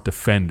smart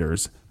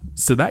defenders.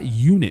 So that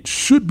unit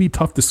should be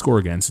tough to score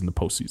against in the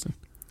postseason.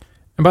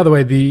 And by the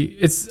way,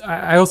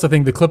 I also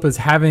think the Clippers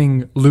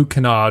having Luke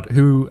Kennard,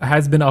 who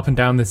has been up and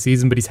down this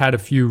season, but he's had a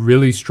few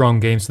really strong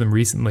games for them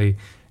recently,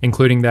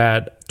 including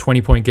that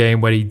 20-point game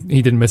where he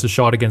didn't miss a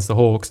shot against the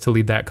Hawks to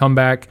lead that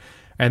comeback.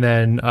 And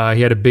then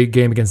he had a big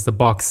game against the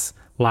Bucks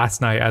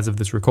last night as of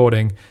this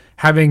recording.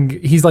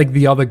 He's like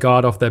the other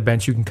guard off their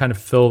bench who can kind of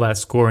fill that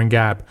scoring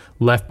gap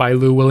left by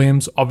Lou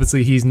Williams.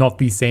 Obviously, he's not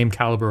the same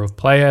caliber of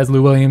player as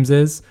Lou Williams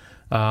is.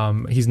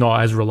 He's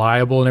not as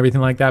reliable and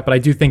everything like that. But I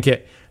do think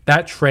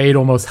that trade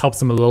almost helps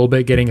them a little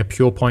bit, getting a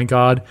pure point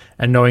guard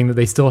and knowing that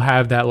they still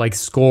have that like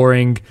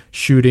scoring,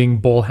 shooting,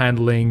 ball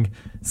handling,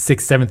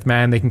 6th, 7th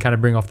man they can kind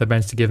of bring off the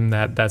bench to give them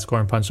that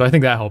scoring punch. So I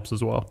think that helps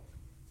as well.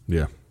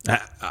 Yeah.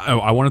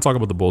 I want to talk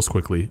about the Bulls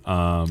quickly.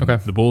 Okay.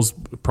 The Bulls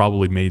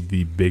probably made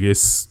the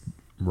biggest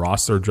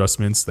roster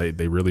adjustments. They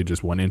really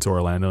just went into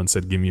Orlando and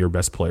said, give me your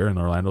best player. And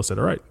Orlando said,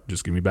 all right,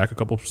 just give me back a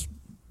couple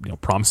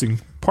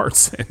promising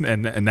parts.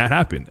 And that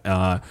happened.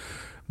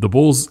 The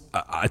Bulls,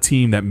 a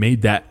team that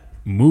made that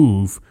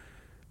move,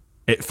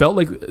 it felt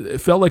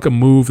like a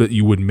move that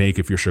you would make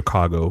if you're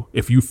Chicago,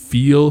 if you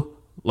feel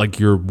like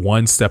you're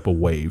one step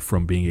away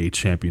from being a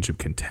championship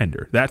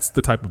contender. That's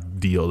the type of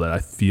deal that I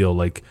feel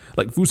like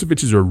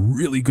Vucevic is a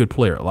really good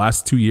player. The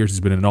last 2 years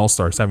he's been an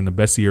all-star, he's having the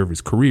best year of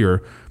his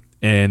career,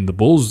 And the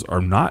Bulls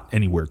are not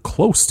anywhere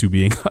close to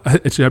being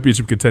a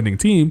championship contending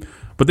team,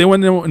 but they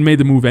went and made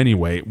the move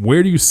anyway.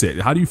 Where do you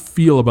sit? How do you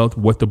feel about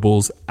what the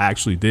Bulls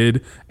actually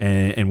did,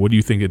 and what do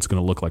you think it's going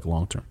to look like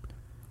long term?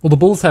 Well, the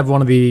Bulls have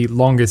one of the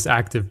longest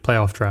active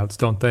playoff droughts,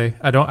 don't they?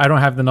 I don't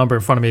have the number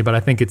in front of me, but I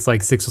think it's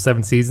like 6 or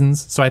 7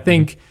 seasons. So I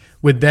think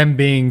with them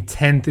being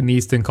 10th in the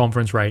Eastern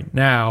Conference right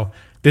now,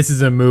 this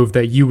is a move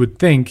that you would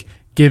think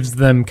gives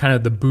them kind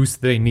of the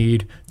boost they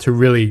need to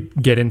really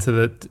get into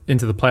the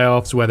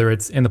playoffs, whether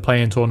it's in the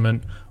play-in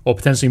tournament or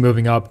potentially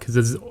moving up,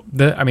 because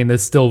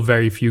there's still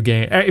very few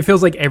games. It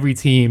feels like every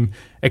team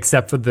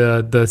except for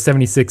the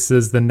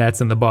 76ers, the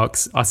Nets, and the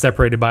Bucks are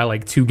separated by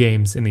like 2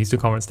 games in the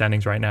Eastern Conference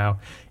standings right now.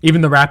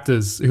 Even the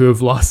Raptors, who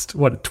have lost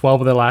 12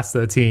 of their last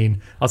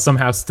 13, are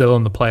somehow still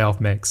in the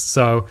playoff mix.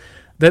 So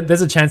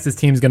there's a chance this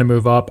team's going to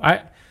move up.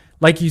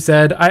 Like you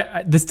said,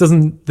 this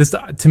doesn't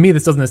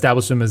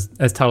establish them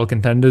as title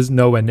contenders,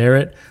 nowhere near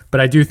it.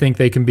 But I do think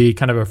they can be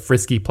kind of a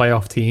frisky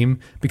playoff team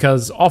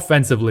because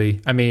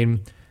offensively, I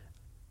mean,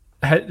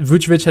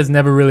 Vucevic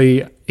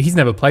he's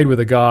never played with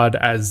a guard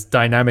as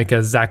dynamic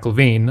as Zach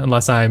LaVine,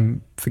 unless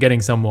I'm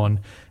forgetting someone.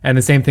 And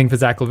the same thing for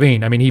Zach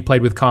LaVine. I mean, he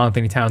played with Karl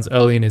Anthony Towns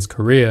early in his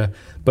career,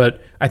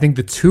 but I think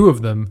the two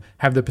of them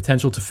have the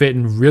potential to fit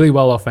in really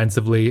well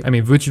offensively. I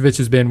mean, Vucevic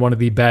has been one of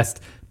the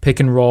best pick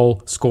and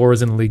roll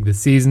scorers in the league this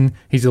season.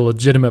 He's a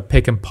legitimate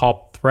pick and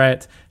pop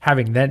threat.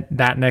 Having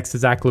that next to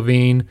Zach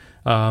LaVine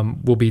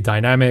will be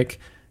dynamic.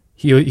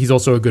 He's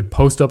also a good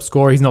post-up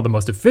scorer. He's not the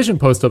most efficient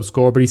post-up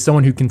scorer, but he's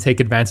someone who can take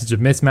advantage of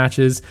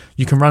mismatches.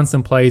 You can run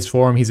some plays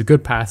for him. He's a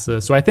good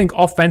passer. So I think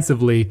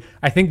offensively,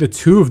 the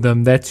two of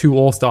them, their 2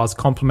 all-stars,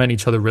 complement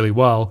each other really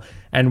well.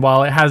 And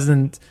while it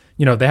hasn't,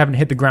 they haven't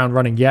hit the ground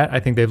running yet,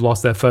 I think they've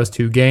lost their first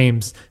 2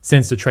 games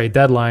since the trade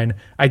deadline.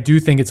 I do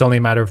think it's only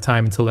a matter of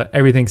time until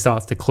everything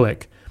starts to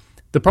click.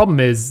 The problem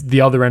is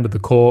the other end of the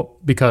court,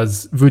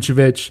 because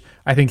Vucevic,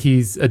 I think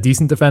he's a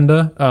decent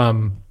defender.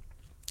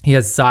 He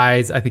has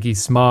size. I think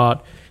he's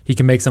smart. He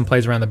can make some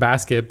plays around the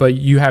basket. But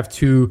you have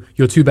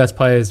your 2 best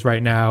players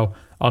right now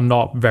are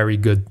not very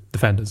good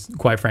defenders,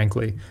 quite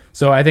frankly.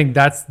 So I think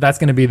that's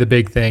going to be the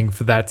big thing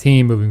for that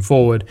team moving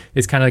forward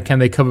is kind of can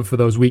they cover for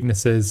those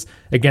weaknesses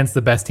against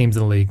the best teams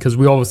in the league? Because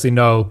we obviously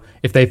know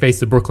if they face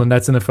the Brooklyn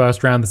Nets in the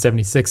first round, the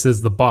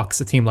 76ers, the Bucks,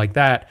 a team like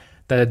that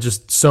are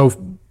just so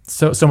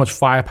much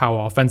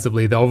firepower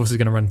offensively, they're obviously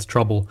going to run into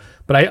trouble.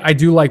 But I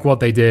do like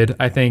what they did.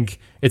 I think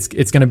it's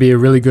going to be a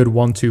really good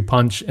 1-2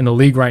 punch in a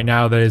league right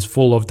now that is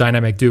full of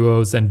dynamic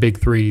duos and big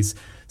threes.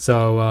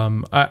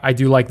 So I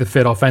do like the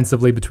fit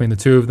offensively between the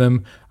two of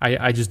them.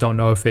 I just don't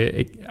know if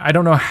I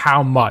don't know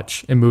how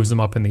much it moves them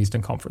up in the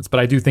Eastern Conference,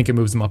 but I do think it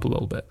moves them up a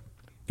little bit.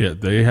 Yeah,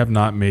 they've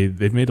made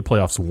the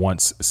playoffs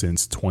once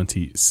since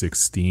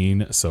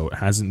 2016, so it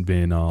hasn't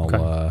been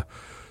all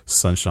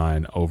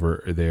sunshine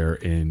over there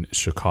in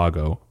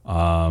Chicago.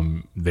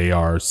 They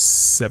are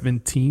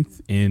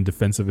 17th in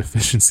defensive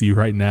efficiency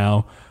right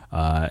now,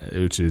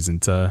 which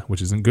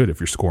isn't good if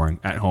you're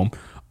scoring at home.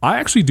 I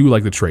actually do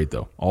like the trade,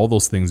 though, all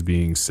those things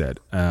being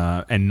said,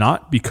 and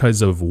not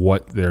because of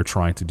what they're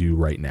trying to do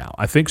right now.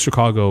 I think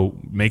Chicago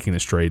making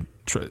this trade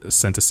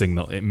sent a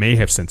signal. It may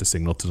have sent a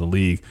signal to the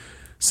league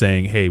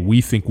saying, hey,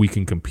 we think we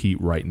can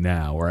compete right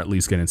now, or at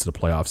least get into the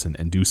playoffs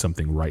and do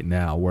something right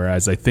now.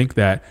 Whereas I think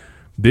that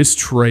this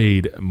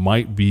trade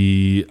might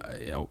be,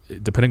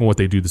 depending on what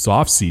they do this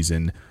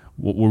offseason,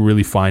 we'll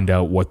really find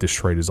out what this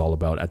trade is all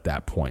about at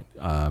that point,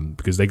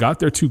 because they got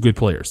their 2 good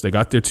players. They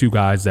got their 2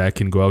 guys that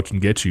can go out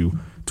and get you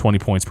 20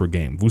 points per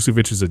game.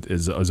 Vucevic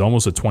is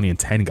almost a 20 and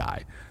 10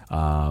 guy,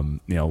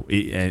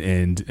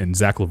 and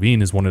Zach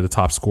LaVine is one of the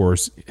top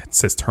scorers. It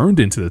says turned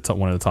into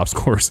one of the top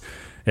scorers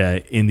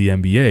in the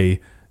NBA.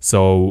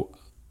 So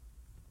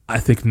I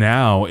think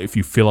now if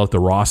you fill out the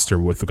roster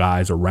with the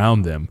guys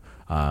around them,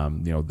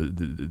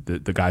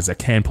 the guys that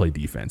can play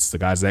defense, the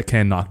guys that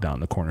can knock down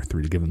the corner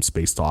 3 to give them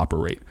space to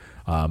operate.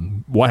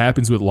 What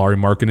happens with Lauri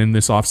Markkanen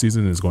this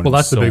offseason is going to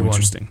be so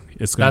interesting.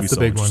 It's going to be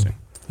so interesting.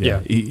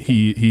 Yeah,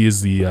 he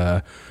is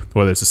the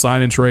whether it's a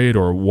sign and trade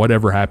or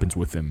whatever happens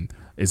with him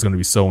is going to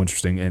be so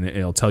interesting, and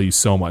it'll tell you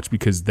so much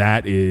because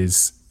that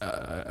is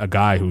a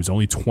guy who's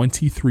only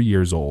 23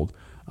 years old.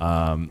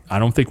 I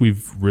don't think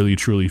we've really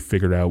truly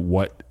figured out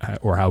what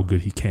or how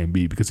good he can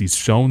be because he's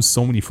shown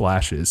so many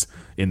flashes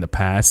in the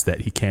past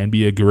that he can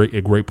be a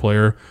great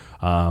player,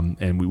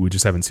 and we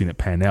just haven't seen it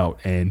pan out.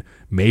 And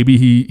maybe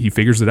he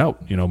figures it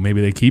out.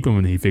 Maybe they keep him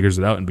and he figures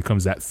it out and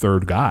becomes that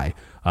 3rd guy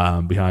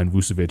behind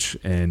Vucevic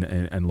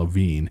and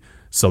LaVine.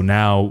 So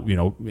now,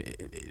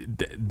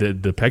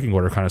 the pecking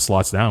order kind of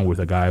slots down with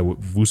a guy.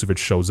 Vucevic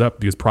shows up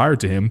because prior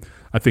to him,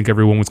 I think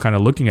everyone was kind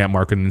of looking at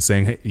Markkanen and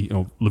saying, hey,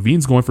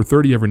 LaVine's going for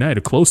 30 every night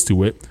or close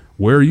to it.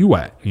 Where are you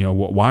at?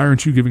 Why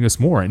aren't you giving us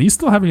more? And he's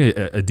still having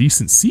a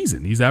decent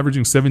season. He's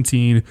averaging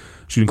 17,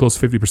 shooting close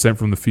to 50%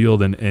 from the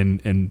field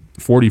and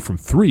 40 from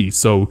 3.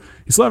 So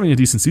he's still having a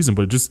decent season,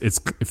 but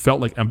it felt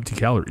like empty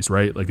calories,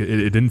 right? Like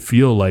it didn't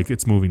feel like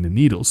it's moving the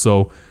needle.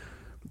 So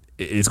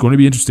it's going to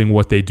be interesting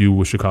what they do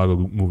with Chicago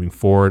moving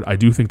forward. I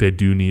do think they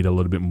do need a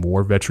little bit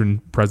more veteran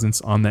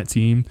presence on that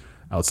team.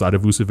 outside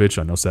of Vucevic.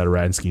 I know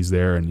Satoransky's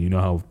there, and you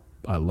know how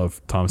I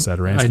love Thomas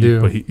Satoransky. I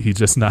do. But he's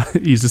just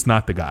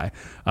not the guy.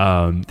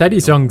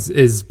 Thaddeus Young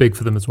is big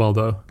for them as well,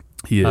 though.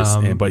 He is,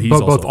 but he's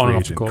both also on a free and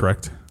off the agent, court.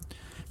 correct?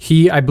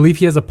 I believe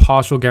he has a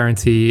partial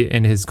guarantee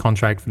in his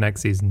contract for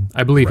next season.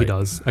 I believe he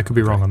does. I could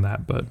be wrong on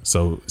that, but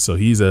so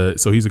he's a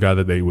guy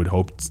that they would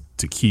hope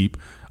to keep.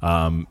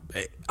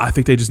 I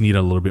think they just need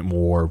a little bit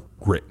more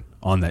grit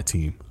on that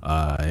team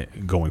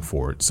going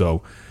forward.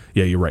 So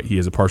yeah, you're right. He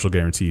has a partial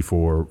guarantee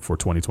for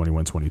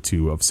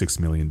 2021-22 of $6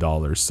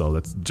 million. So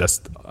that's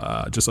just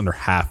under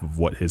half of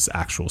what his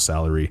actual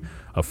salary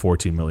of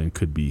 $14 million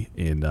could be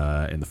in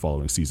the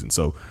following season.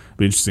 So it'll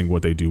be interesting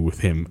what they do with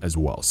him as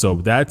well. So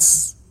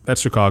that's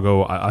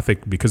Chicago. I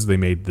think because they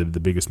made the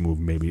biggest move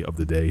maybe of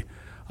the day,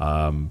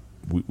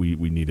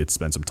 we needed to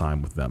spend some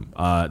time with them.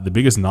 The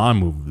biggest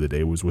non-move of the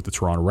day was with the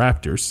Toronto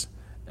Raptors,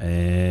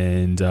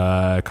 and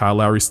Kyle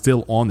Lowry's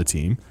still on the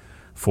team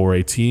for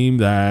a team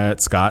that,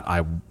 Scott,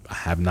 I'll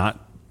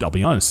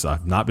be honest,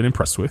 I've not been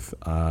impressed with.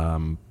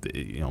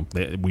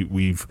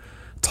 We've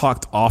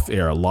talked off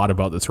air a lot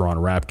about the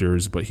Toronto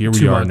Raptors, but here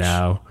we are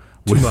now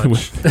with the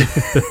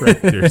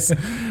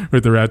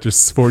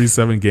Raptors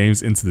 47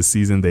 games into the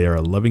season. They are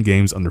 11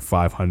 games under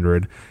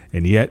 500,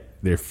 and yet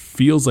there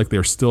feels like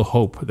there's still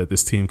hope that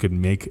this team could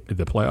make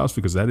the playoffs,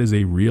 because that is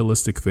a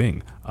realistic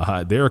thing.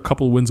 They're a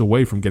couple of wins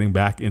away from getting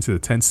back into the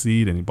 10th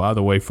seed, and by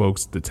the way,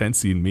 folks, the 10th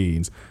seed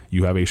means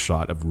you have a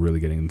shot of really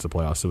getting into the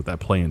playoffs with that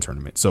play-in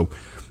tournament. So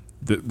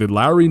the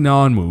Lowry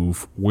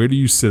non-move, where do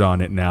you sit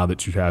on it now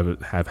that you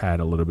have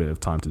had a little bit of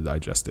time to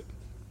digest it?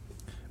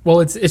 well,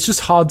 it's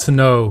just hard to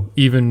know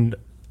even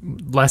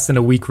less than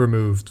a week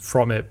removed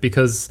from it,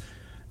 because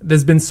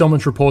there's been so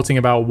much reporting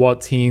about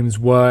what teams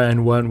were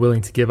and weren't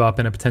willing to give up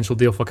in a potential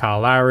deal for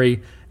Kyle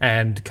Lowry,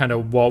 and kind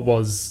of what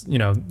was,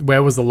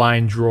 where was the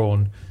line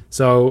drawn.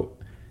 So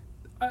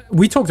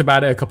we talked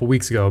about it a couple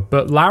weeks ago,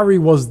 but Lowry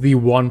was the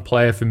one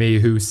player for me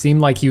who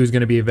seemed like he was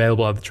going to be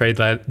available at the trade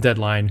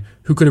deadline,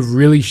 who could have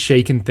really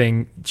shaken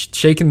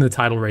the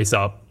title race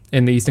up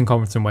in the Eastern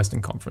Conference and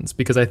Western Conference,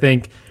 because I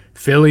think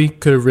Philly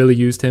could have really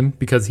used him,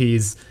 because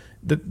he's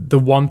the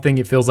one thing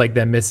it feels like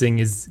they're missing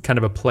is kind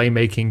of a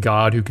playmaking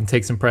guard who can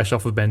take some pressure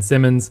off of Ben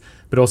Simmons,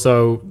 but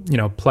also,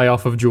 play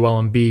off of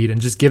Joel Embiid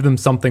and just give them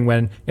something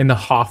when in the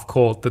half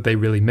court that they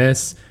really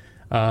miss.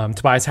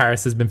 Tobias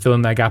Harris has been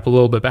filling that gap a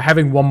little bit, but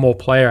having one more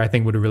player I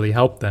think would have really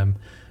helped them.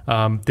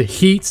 The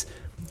Heat,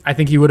 I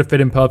think he would have fit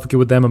in perfectly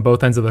with them on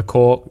both ends of the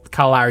court.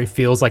 Kyle Lowry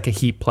feels like a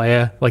Heat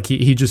player. Like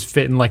he just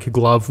fit in like a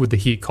glove with the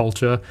Heat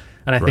culture.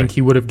 And I think he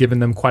would have given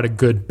them quite a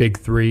good big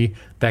three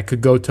that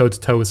could go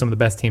toe-to-toe with some of the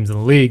best teams in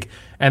the league.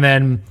 And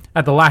then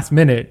at the last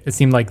minute, it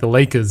seemed like the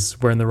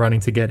Lakers were in the running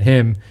to get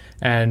him.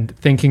 And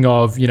thinking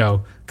of,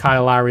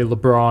 Kyle Lowry,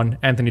 LeBron,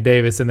 Anthony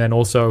Davis, and then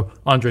also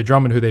Andre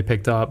Drummond, who they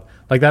picked up,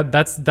 like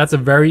that's a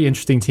very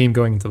interesting team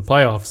going into the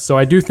playoffs. So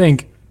I do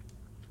think,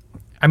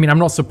 I'm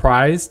not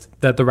surprised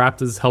that the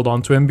Raptors held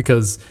on to him,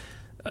 because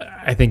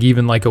I think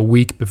even like a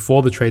week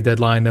before the trade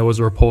deadline, there was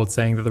a report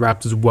saying that the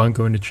Raptors weren't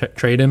going to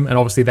trade him. And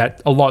obviously that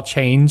a lot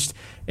changed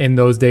in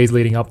those days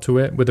leading up to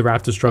it, with the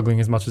Raptors struggling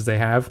as much as they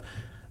have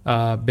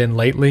been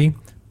lately.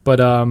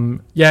 But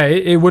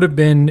it would have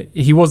been,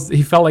 he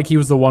felt like he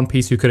was the one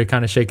piece who could have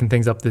kind of shaken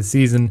things up this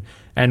season.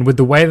 And with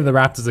the way that the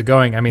Raptors are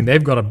going,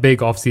 they've got a big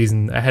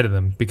offseason ahead of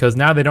them, because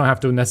now they don't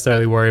have to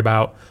necessarily worry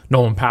about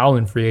Norman Powell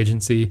in free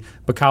agency,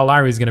 but Kyle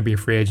Lowry is going to be a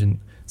free agent.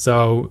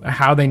 So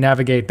how they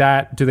navigate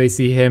that, do they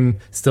see him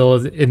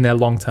still in their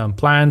long-term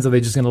plans? Are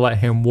they just going to let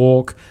him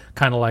walk,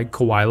 kind of like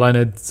Kawhi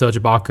Leonard, Serge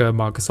Ibaka,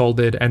 Marcus Gasol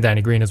did, and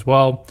Danny Green as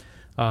well,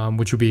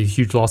 which would be a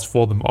huge loss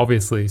for them,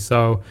 obviously.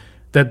 So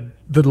that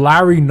the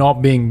Lowry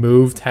not being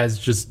moved has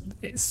just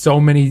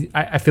so many,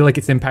 I feel like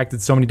it's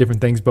impacted so many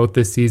different things both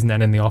this season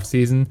and in the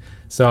offseason.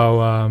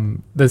 So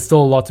there's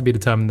still a lot to be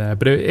determined there.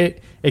 But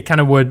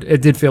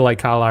it did feel like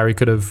Kyle Lowry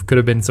could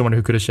have been someone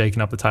who could have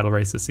shaken up the title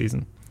race this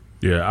season.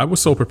 Yeah, I was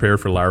so prepared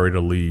for Lowry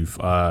to leave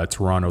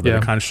Toronto that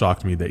it kind of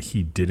shocked me that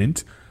he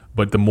didn't.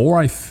 But the more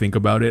I think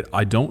about it,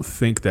 I don't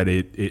think that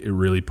it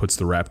really puts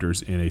the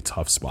Raptors in a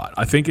tough spot.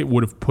 I think it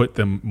would have put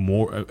them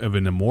more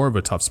of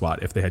a tough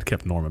spot if they had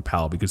kept Norman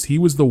Powell, because he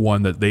was the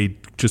one that they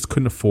just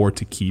couldn't afford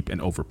to keep and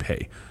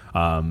overpay.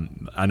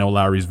 I know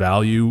Lowry's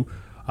value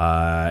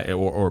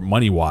or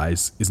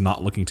money-wise is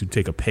not looking to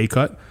take a pay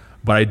cut,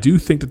 but I do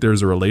think that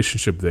there's a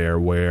relationship there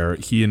where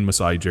he and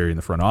Masai Ujiri in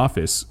the front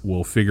office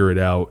will figure it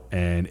out,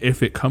 and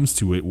if it comes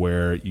to it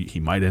where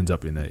he might end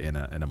up in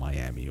a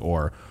Miami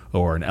or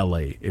an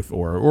LA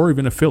or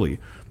even a Philly,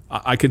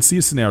 I could see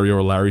a scenario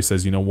where Larry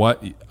says, you know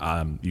what,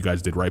 you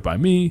guys did right by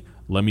me.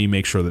 Let me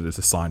make sure that it's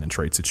a sign and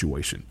trade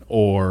situation,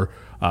 or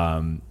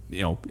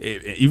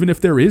even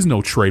if there is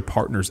no trade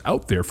partners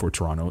out there for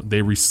Toronto,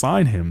 they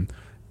re-sign him,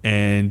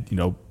 and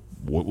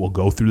we'll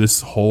go through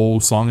this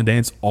whole song and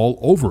dance all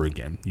over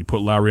again. You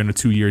put Lowry on a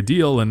 2-year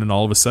deal, and then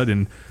all of a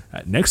sudden,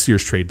 at next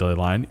year's trade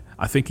deadline,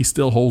 I think he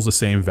still holds the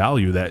same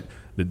value that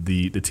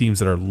the teams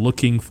that are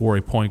looking for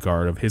a point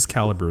guard of his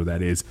caliber,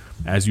 that is,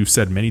 as you've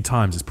said many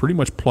times, is pretty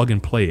much plug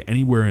and play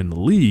anywhere in the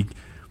league.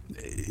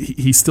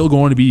 he's still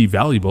going to be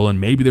valuable, and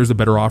maybe there's a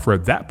better offer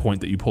at that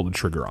point that you pull the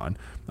trigger on.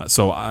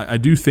 So I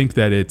do think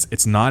that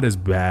it's not as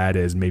bad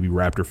as maybe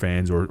Raptor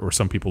fans or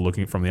some people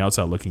looking from the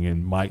outside looking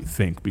in might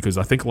think, because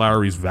I think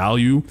Lowry's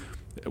value,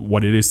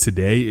 what it is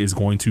today, is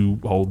going to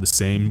hold the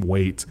same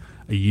weight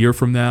a year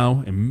from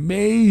now and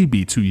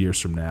maybe 2 years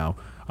from now,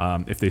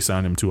 if they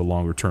sign him to a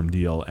longer term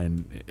deal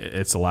and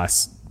it's the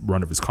last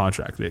run of his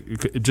contract,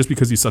 just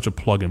because he's such a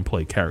plug and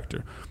play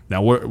character.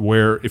 Now,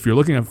 where if you're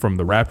looking at from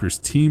the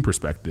Raptors team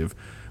perspective,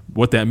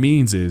 what that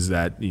means is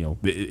that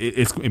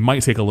it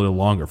might take a little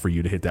longer for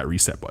you to hit that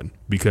reset button,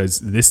 because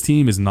this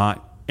team is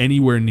not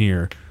anywhere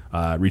near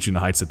reaching the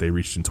heights that they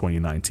reached in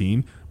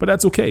 2019. But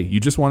that's okay. You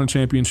just won a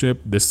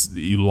championship.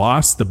 You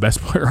lost the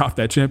best player off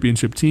that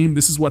championship team.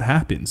 This is what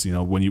happens,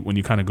 when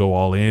you kind of go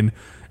all in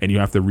and you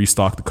have to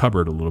restock the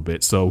cupboard a little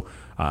bit. So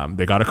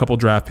they got a couple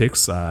draft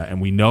picks,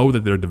 and we know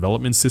that their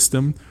development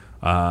system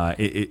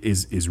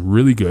is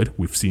really good.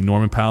 We've seen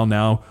Norman Powell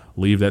now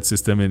leave that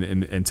system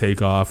and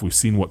take off. We've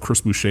seen what Chris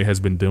Boucher has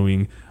been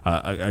doing,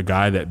 a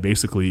guy that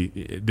basically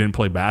didn't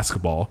play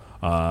basketball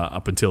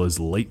up until his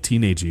late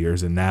teenage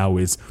years, and now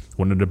is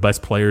one of the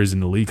best players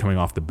in the league coming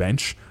off the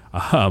bench.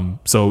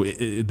 So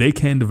they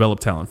can develop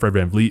talent. Fred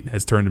VanVleet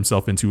has turned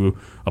himself into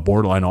a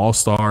borderline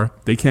all-star.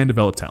 They can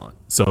develop talent.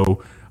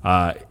 So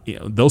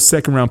those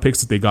second-round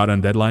picks that they got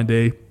on deadline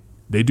day,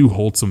 they do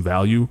hold some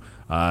value,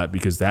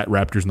 because that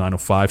Raptors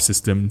 905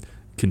 system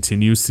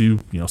continues to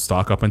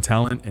stock up on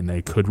talent, and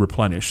they could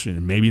replenish.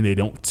 And maybe they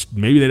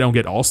don't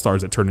get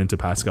all-stars that turn into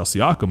Pascal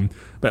Siakam,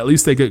 but at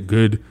least they get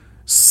good,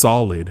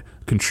 solid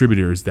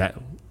contributors that,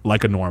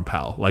 like a Norm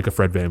Powell, like a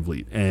Fred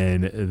VanVleet,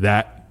 and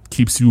that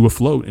keeps you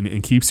afloat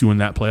and keeps you in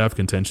that playoff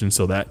contention,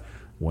 so that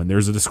when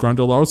there's a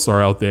disgruntled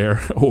all-star out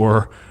there,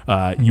 or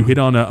you hit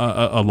on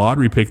a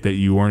lottery pick that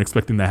you weren't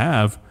expecting to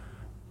have,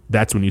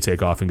 that's when you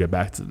take off and get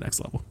back to the next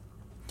level.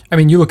 I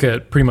mean, you look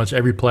at pretty much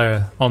every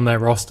player on their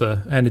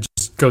roster, and it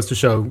just goes to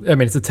show, I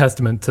mean, it's a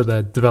testament to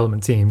the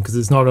development team, because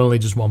it's not only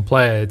just one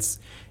player,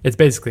 it's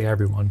basically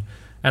everyone.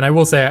 And I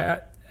will say,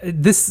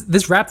 this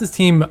Raptors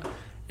team,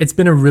 it's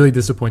been a really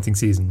disappointing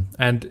season.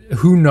 And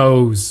who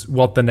knows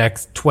what the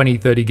next 20,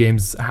 30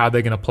 games, how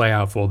they're going to play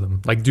out for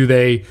them. Like, do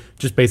they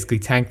just basically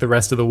tank the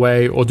rest of the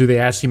way, or do they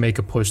actually make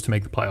a push to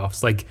make the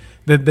playoffs? Like,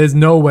 there's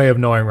no way of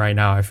knowing right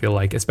now, I feel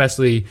like,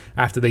 especially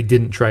after they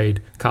didn't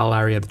trade Kyle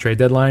Lowry at the trade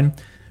deadline.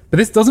 But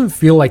this doesn't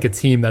feel like a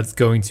team that's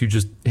going to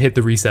just hit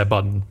the reset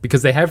button,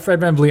 because they have Fred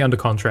VanVleet under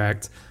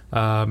contract,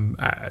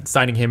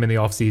 signing him in the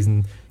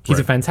offseason. He's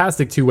a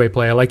fantastic two-way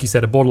player. Like you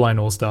said, a borderline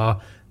all-star.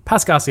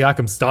 Pascal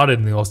Siakam started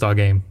in the All-Star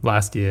game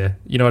last year.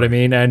 You know what I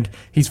mean? And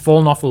he's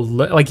fallen off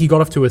he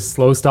got off to a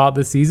slow start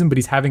this season, but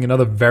he's having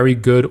another very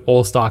good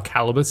All-Star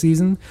caliber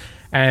season.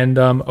 And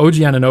OG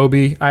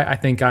Anunoby, I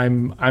think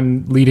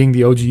I'm leading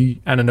the OG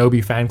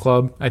Anunoby fan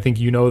club. I think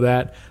you know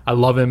that. I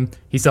love him.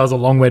 He still has a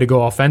long way to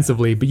go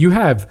offensively, but you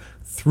have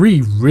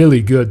three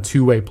really good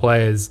two-way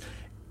players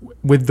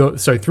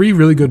three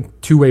really good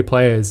two-way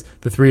players,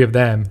 the three of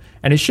them.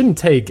 And it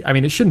shouldn't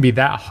be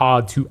that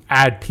hard to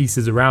add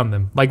pieces around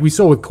them. Like we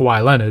saw with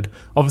Kawhi Leonard,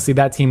 obviously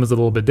that team was a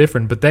little bit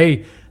different, but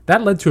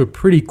that led to a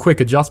pretty quick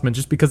adjustment,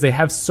 just because they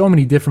have so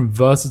many different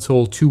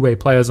versatile two-way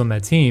players on their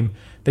team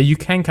that you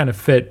can kind of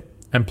fit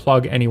and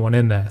plug anyone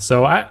in there.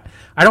 So I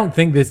don't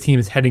think this team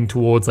is heading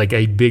towards like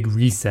a big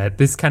reset.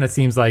 This kind of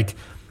seems like,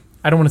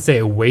 I don't want to say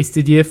a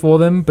wasted year for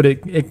them, but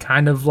it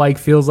kind of like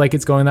feels like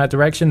it's going that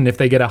direction. And if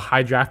they get a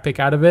high draft pick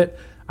out of it,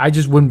 I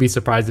just wouldn't be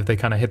surprised if they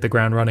kind of hit the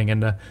ground running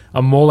and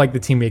are more like the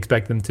team we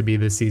expect them to be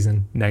this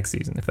season, next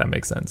season, if that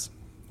makes sense.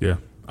 Yeah,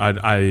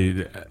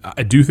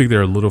 I do think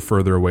they're a little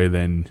further away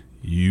than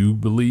you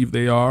believe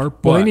they are.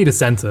 But well, they need a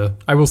center.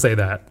 I will say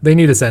that they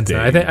need a center.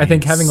 I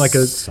think having like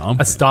a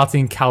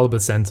starting caliber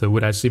center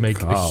would actually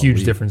make a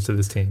huge difference to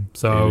this team.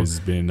 So it has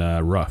been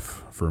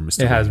rough for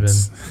Mr. It has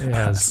Williams. been. It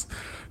has.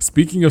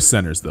 Speaking of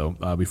centers, though,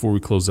 before we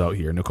close out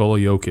here, Nikola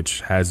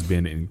Jokic has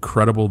been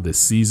incredible this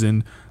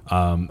season.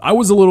 I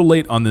was a little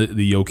late on the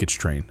Jokic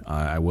train,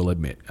 I will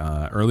admit.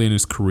 Early in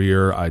his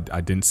career, I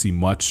didn't see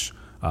much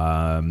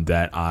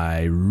that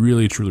I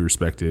really, truly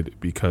respected,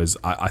 because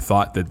I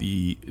thought that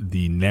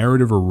the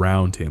narrative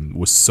around him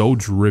was so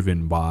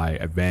driven by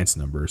advanced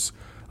numbers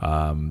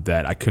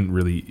that I couldn't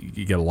really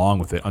get along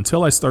with it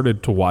until I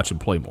started to watch him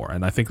play more.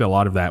 And I think that a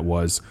lot of that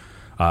was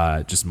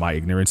just my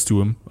ignorance to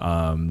him.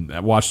 I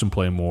watched him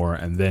play more,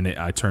 and then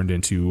I turned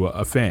into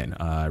a fan,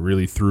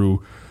 really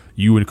through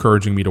you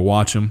encouraging me to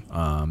watch him,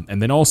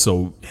 and then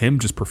also him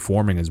just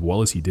performing as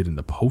well as he did in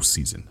the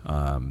postseason.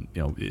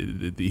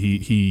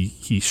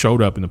 He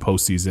showed up in the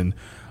postseason,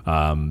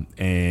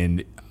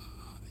 and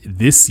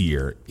this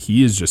year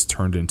he has just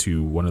turned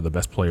into one of the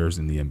best players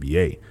in the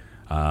NBA.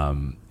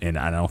 And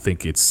I don't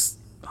think it's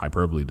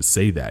hyperbole to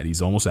say that.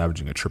 He's almost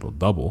averaging a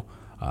triple-double,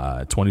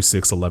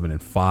 26, 11,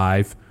 and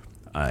 5.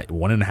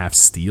 1.5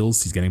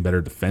 steals. He's getting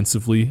better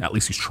defensively. At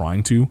least he's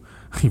trying to.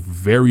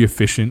 Very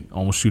efficient,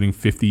 almost shooting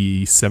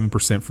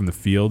 57% from the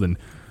field and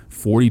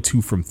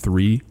 42 from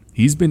three.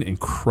 He's been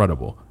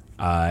incredible.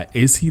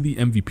 Is he the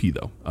MVP,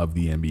 though, of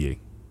the NBA?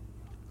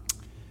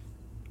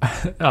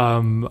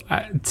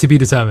 To be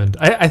determined.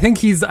 I think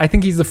he's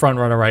the front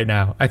runner right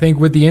now. I think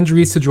with the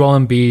injuries to Joel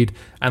Embiid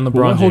and LeBron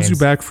What holds James,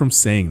 you back from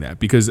saying that?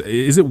 Because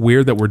is it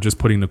weird that we're just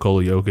putting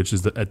Nikola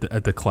Jokic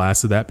at the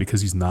class of that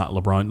because he's not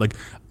LeBron? Like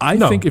I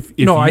think I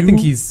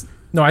think he's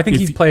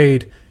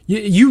played.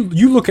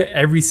 You look at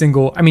every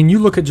single. I mean, you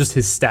look at just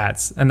his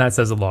stats, and that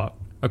says a lot.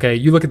 Okay,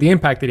 you look at the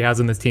impact that he has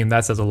on this team,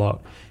 that says a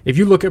lot. If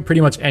you look at pretty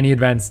much any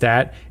advanced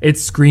stat, it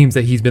screams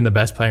that he's been the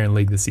best player in the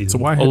league this season. So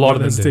why a lot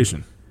of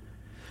hesitation?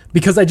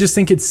 Because I just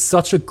think it's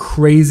such a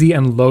crazy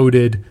and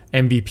loaded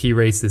MVP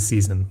race this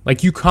season.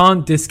 Like, you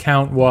can't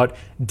discount what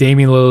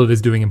Damian Lillard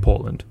is doing in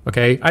Portland,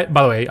 okay?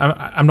 By the way,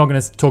 I'm not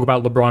going to talk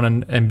about LeBron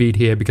and Embiid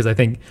here because I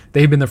think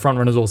they've been the front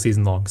runners all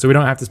season long, so we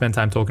don't have to spend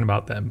time talking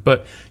about them.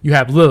 But you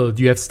have Lillard,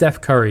 you have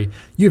Steph Curry,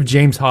 you have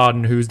James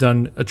Harden, who's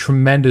done a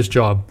tremendous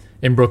job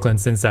in Brooklyn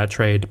since that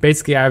trade,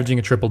 basically averaging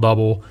a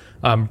triple-double,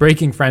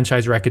 breaking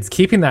franchise records,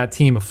 keeping that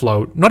team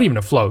afloat. Not even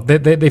afloat.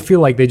 They feel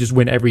like they just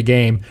win every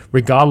game,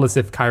 regardless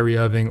if Kyrie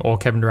Irving or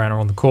Kevin Durant are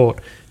on the court,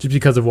 just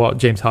because of what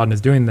James Harden is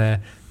doing there.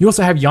 You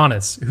also have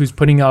Giannis, who's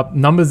putting up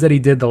numbers that he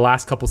did the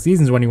last couple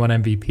seasons when he won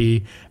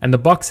MVP, and the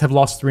Bucks have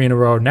lost 3 in a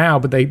row now,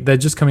 but they're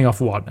just coming off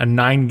a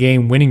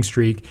 9-game winning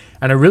streak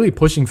and are really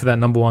pushing for that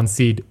number 1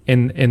 seed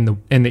in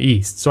the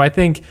East. So I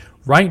think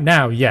right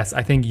now, yes,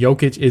 I think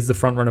Jokic is the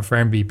front runner for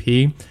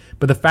MVP.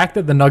 But the fact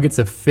that the Nuggets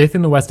are 5th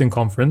in the Western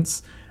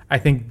Conference, I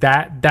think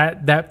that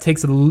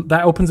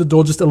opens the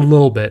door just a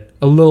little bit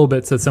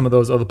to some of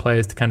those other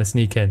players to kind of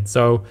sneak in.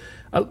 So,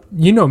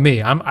 you know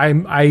me,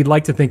 I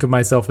like to think of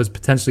myself as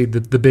potentially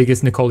the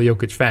biggest Nikola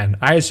Jokic fan.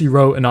 I actually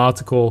wrote an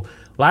article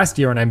last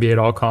year on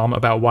NBA.com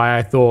about why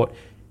I thought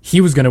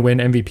he was going to win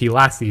MVP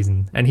last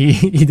season, and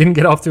he didn't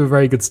get off to a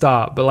very good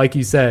start. But like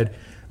you said,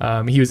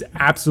 he was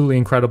absolutely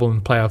incredible in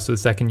the playoffs for the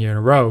second year in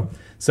a row.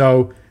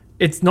 So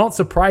it's not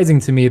surprising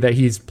to me that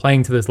he's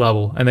playing to this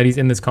level and that he's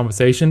in this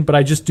conversation, but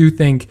I just do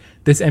think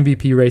this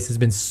MVP race has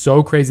been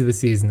so crazy this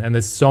season, and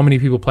there's so many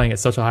people playing at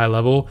such a high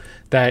level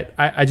that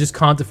I just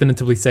can't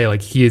definitively say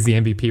like he is the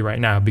MVP right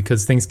now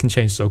because things can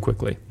change so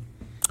quickly.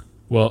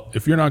 Well,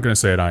 if you're not going to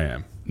say it, I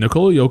am.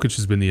 Nikola Jokic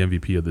has been the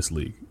MVP of this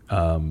league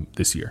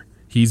this year.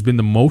 He's been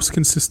the most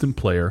consistent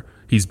player.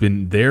 He's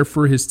been there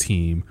for his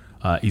team.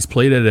 He's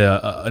played at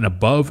an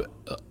above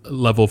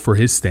level for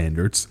his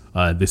standards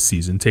this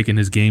season, taking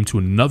his game to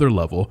another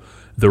level.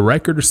 The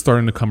record is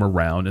starting to come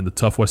around in the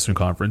tough Western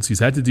Conference. He's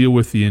had to deal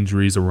with the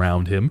injuries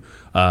around him.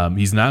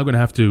 He's now going to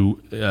have to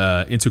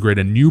integrate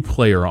a new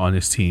player on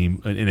his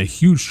team in a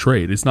huge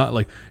trade. It's not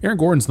like Aaron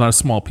Gordon's not a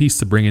small piece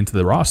to bring into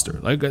the roster.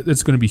 Like,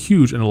 it's going to be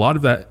huge, and a lot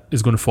of that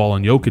is going to fall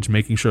on Jokic,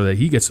 making sure that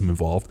he gets him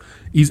involved.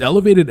 He's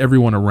elevated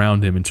everyone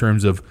around him in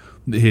terms of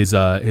his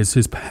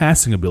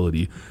passing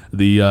ability,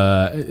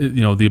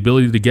 the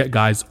ability to get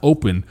guys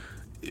open.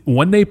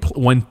 When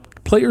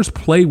players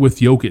play with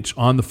Jokic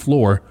on the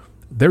floor,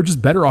 they're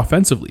just better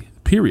offensively,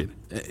 period.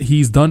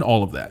 He's done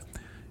all of that.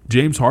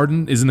 James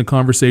Harden is in the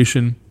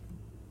conversation,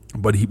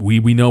 but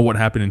we know what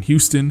happened in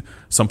Houston.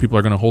 Some people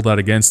are going to hold that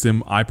against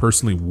him. I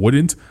personally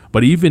wouldn't,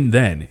 but even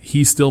then,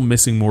 he's still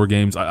missing more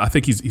games. I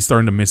think he's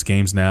starting to miss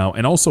games now,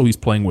 and also he's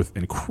playing with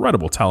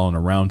incredible talent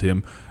around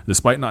him.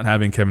 Despite not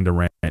having Kevin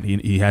Durant,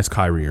 he has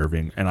Kyrie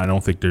Irving, and I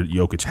don't think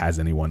Jokic has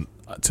anyone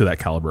to that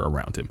caliber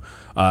around him.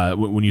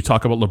 When you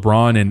talk about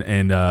LeBron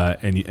and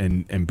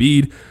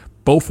Embiid,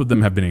 both of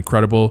them have been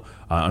incredible.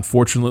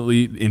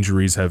 Unfortunately,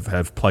 injuries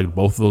have plagued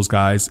both of those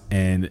guys,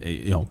 and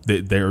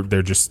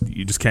they're just,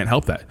 you just can't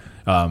help that.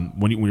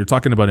 When you're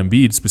talking about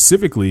Embiid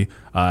specifically,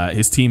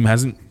 his team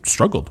hasn't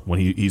struggled when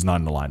he's not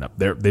in the lineup.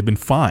 They've been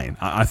fine.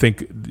 I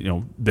think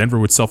Denver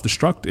would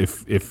self-destruct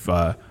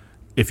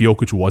if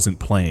Jokic wasn't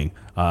playing.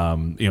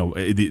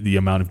 The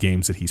amount of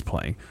games that he's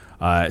playing.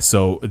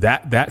 So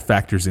that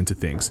factors into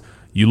things.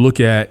 You look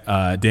at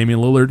Damian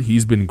Lillard;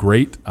 he's been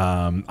great.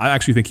 I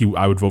actually think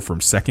I would vote for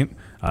him second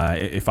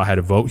if I had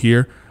a vote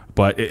here.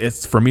 But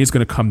for me, it's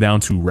going to come down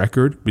to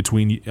record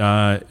between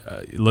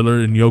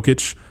Lillard and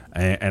Jokic,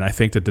 and I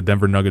think that the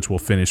Denver Nuggets will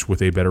finish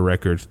with a better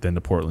record than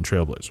the Portland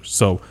Trailblazers.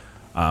 So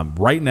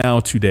right now,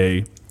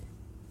 today,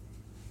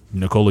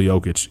 Nikola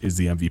Jokic is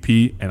the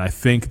MVP, and I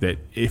think that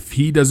if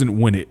he doesn't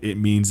win it, it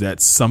means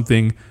that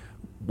something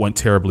went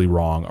terribly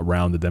wrong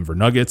around the Denver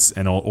Nuggets,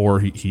 or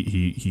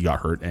he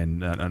got hurt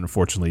and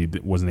unfortunately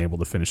wasn't able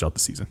to finish out the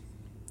season.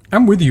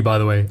 I'm with you, by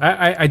the way.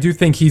 I do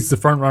think he's the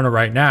front runner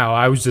right now.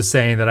 I was just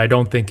saying that I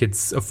don't think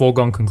it's a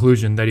foregone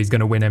conclusion that he's going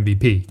to win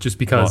MVP just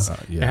because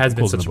it has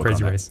been such a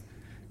crazy race.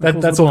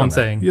 That's all I'm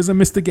saying. He hasn't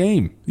missed a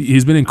game.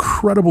 He's been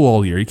incredible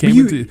all year.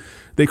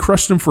 They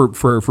crushed him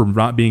for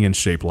not being in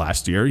shape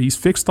last year. He's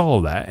fixed all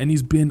of that, and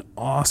he's been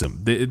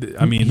awesome. They're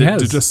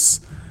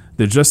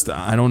just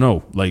I don't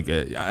know. Like,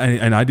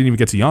 and I didn't even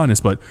get to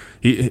Giannis, but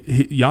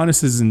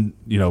Giannis isn't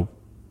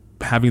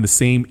having the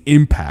same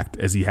impact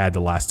as he had the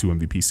last 2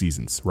 MVP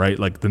seasons, right?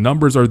 Like, the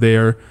numbers are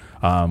there,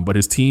 but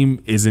his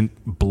team isn't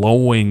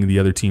blowing the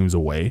other teams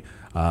away.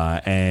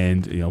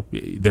 And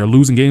they're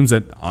losing games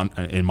that,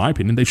 in my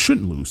opinion, they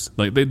shouldn't lose.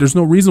 Like there's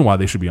no reason why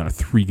they should be on a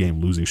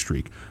 3-game losing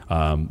streak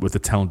with the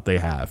talent they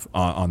have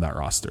on that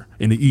roster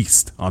in the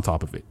East. On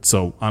top of it,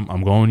 so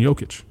I'm going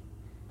Jokic.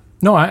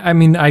 No, I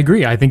mean, I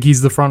agree. I think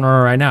he's the front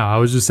runner right now. I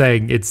was just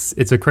saying it's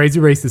a crazy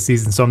race this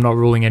season, so I'm not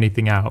ruling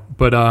anything out.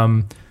 But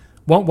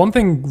one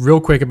thing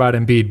real quick about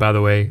Embiid, by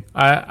the way,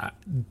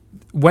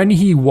 when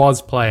he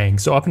was playing,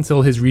 so up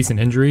until his recent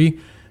injury,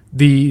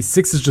 the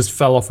Sixers just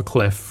fell off a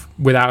cliff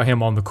without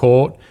him on the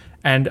court.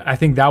 And I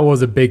think that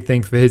was a big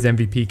thing for his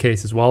MVP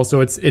case as well. So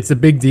it's a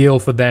big deal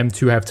for them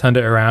to have turned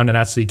it around and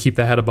actually keep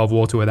their head above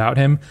water without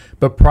him.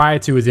 But prior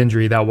to his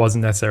injury, that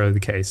wasn't necessarily the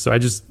case. So I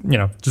just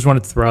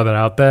wanted to throw that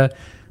out there.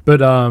 But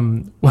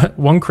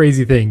one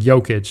crazy thing,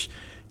 Jokic,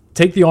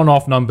 take the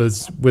on-off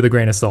numbers with a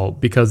grain of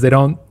salt because they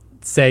don't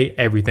say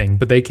everything,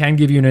 but they can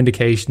give you an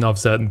indication of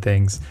certain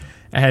things.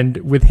 And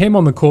with him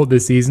on the court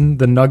this season,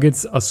 the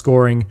Nuggets are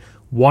scoring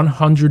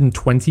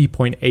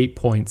 120.8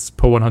 points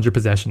per 100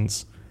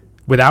 possessions.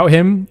 Without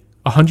him,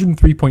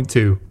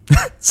 103.2.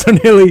 So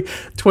nearly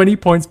 20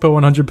 points per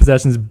 100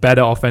 possessions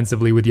better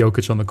offensively with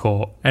Jokic on the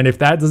court. And if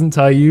that doesn't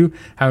tell you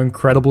how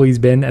incredible he's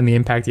been and the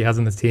impact he has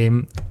on this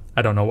team,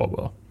 I don't know what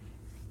will.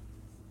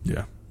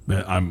 Yeah,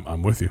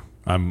 I'm with you.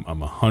 I'm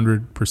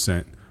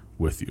 100%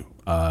 with you.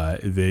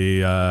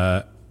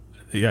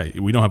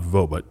 We don't have a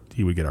vote, but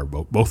he would get our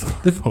vote. Both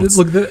votes.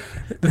 Look, the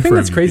thing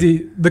that's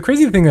crazy, the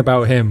crazy thing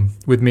about him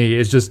with me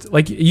is just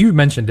like you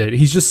mentioned it.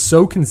 He's just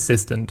so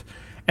consistent,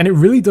 and it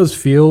really does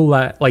feel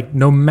like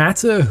no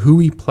matter who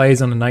he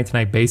plays on a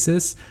night-to-night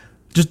basis,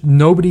 just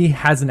nobody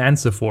has an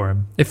answer for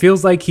him. It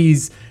feels like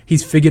he's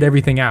figured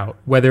everything out,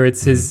 whether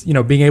it's his,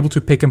 being able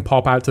to pick and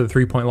pop out to the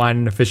 3-point line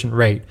at an efficient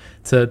rate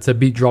to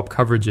beat drop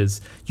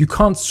coverages. You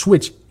can't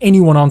switch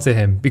anyone onto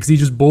him because he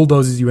just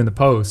bulldozes you in the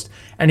post.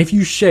 And if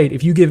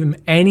you give him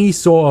any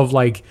sort of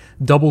like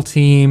double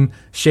team,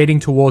 shading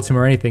towards him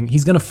or anything,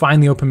 he's going to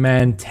find the open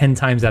man 10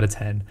 times out of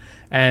 10.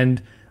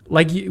 And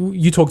like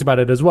you talked about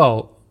it as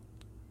well,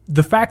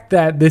 the fact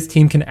that this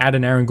team can add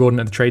an Aaron Gordon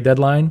at the trade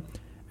deadline,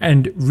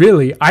 and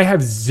really, I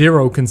have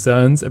zero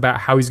concerns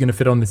about how he's going to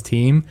fit on this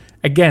team.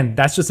 Again,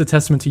 that's just a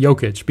testament to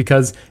Jokic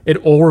because it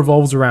all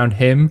revolves around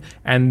him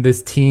and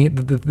this team,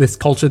 this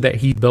culture that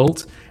he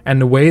built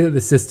and the way that the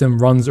system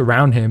runs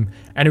around him.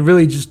 And it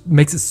really just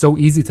makes it so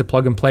easy to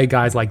plug and play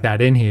guys like that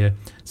in here.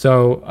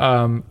 So,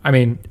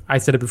 I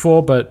said it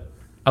before, but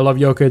I love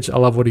Jokic. I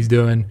love what he's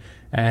doing.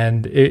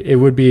 And it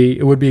would be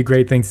a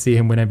great thing to see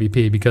him win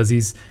MVP because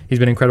he's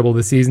been incredible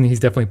this season.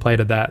 He's definitely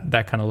played at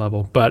that kind of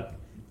level. But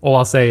all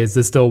I'll say is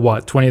there's still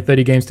 20 or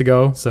 30 games to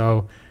go.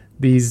 So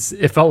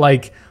it felt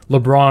like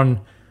LeBron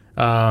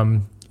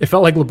kind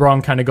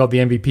of got the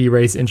MVP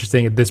race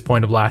interesting at this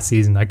point of last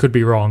season. I could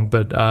be wrong,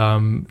 but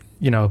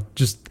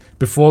just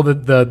before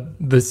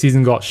the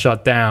season got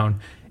shut down,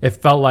 it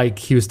felt like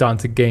he was starting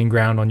to gain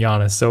ground on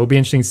Giannis. So it'll be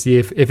interesting to see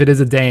if it is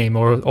a Dame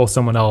or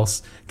someone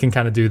else can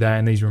kind of do that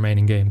in these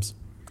remaining games.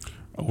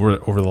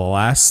 Over the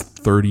last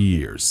 30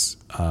 years,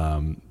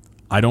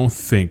 I don't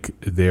think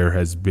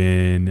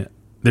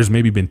there's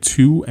maybe been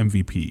 2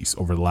 MVPs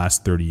over the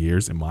last 30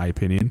 years, in my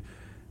opinion,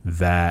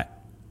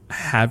 that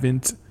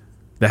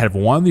have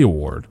won the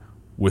award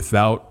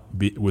without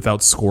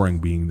scoring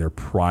being their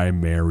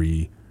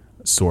primary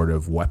sort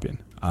of weapon.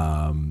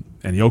 And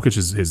Jokic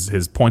is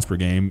his points per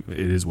game.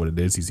 It is what it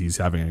is. He's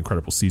having an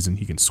incredible season.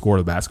 He can score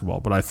the basketball,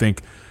 but I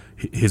think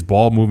his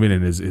ball movement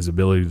and his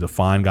ability to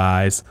find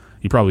guys.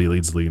 He probably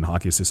leads the league in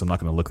hockey assists. I'm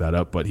not going to look that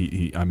up, but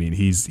he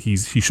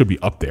should be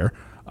up there.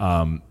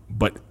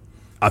 But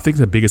I think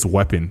the biggest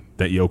weapon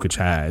that Jokic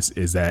has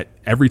is that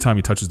every time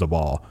he touches the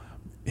ball,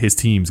 his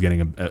team's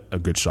getting a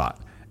good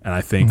shot. And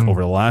I think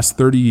over the last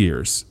 30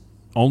 years,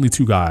 only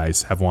 2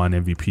 guys have won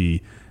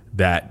MVP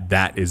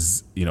that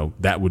is,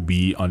 that would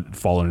be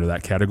fall under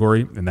that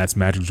category. And that's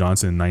Magic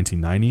Johnson in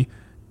 1990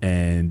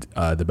 and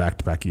the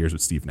back-to-back years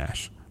with Steve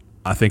Nash.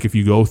 I think if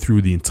you go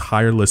through the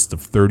entire list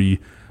of 30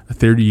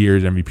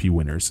 years MVP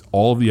winners,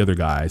 all of the other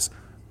guys,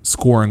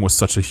 scoring was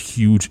such a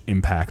huge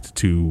impact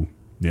to,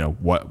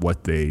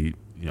 what they,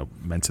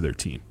 meant to their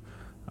team.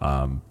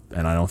 And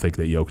I don't think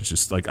that Jokic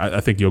just I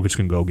think Jokic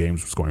can go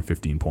games scoring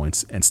 15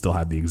 points and still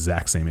have the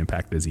exact same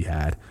impact as he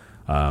had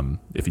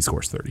if he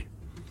scores 30.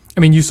 I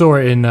mean, you saw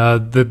it in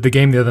the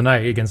game the other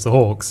night against the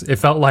Hawks. It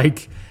felt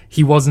like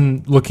he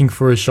wasn't looking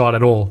for a shot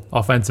at all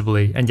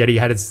offensively, and yet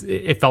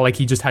it felt like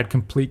he just had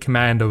complete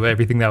command of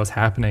everything that was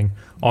happening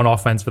on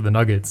offense for the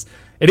Nuggets.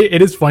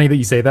 It is funny that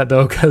you say that,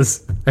 though,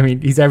 because,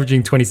 he's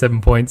averaging 27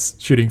 points,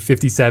 shooting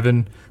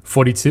 57,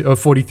 42,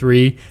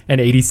 43,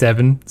 and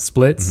 87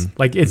 splits.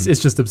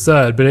 It's just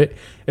absurd. But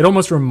it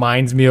almost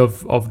reminds me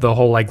of the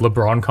whole,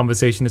 LeBron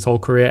conversation his whole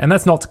career. And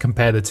that's not to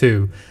compare the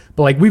two.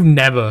 But, we've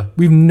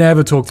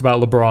never talked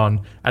about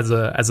LeBron as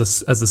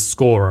a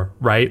scorer,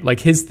 right?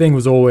 His thing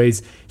was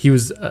always he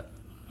was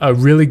a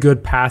really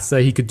good passer.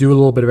 He could do a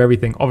little bit of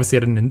everything, obviously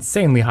at an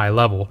insanely high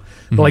level.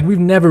 But we've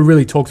never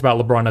really talked about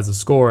LeBron as a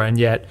scorer, and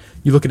yet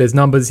you look at his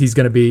numbers, he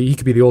could be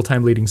the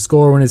all-time leading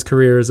scorer when his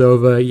career is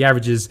over. He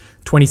averages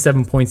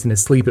 27 points in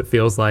his sleep, it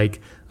feels like.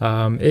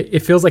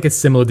 It feels like a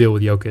similar deal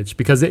with Jokic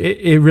because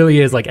it really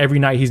is like every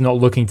night he's not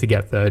looking to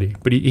get 30,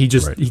 but he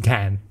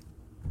can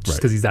just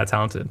because he's that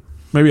talented.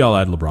 Maybe I'll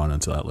add LeBron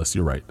into that list.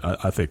 You're right.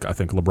 I think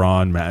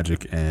LeBron,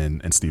 Magic,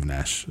 and Steve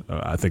Nash.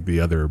 I think the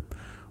other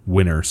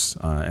winners,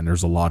 and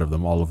there's a lot of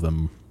them. All of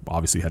them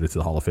obviously headed to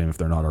the Hall of Fame if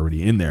they're not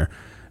already in there.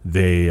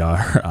 They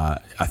are.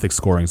 I think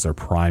scoring is their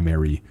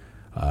primary,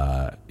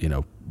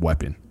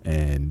 weapon,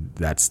 and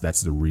that's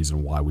the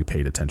reason why we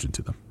paid attention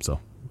to them. So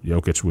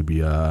Jokic would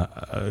be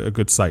a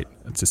good sight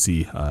to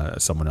see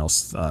someone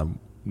else,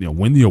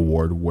 win the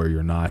award where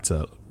you're not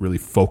really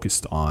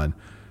focused on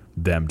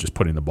them just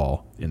putting the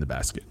ball in the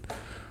basket.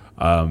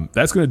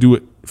 That's going to do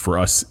it for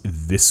us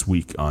this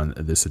week on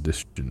this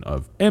edition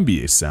of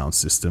NBA Sound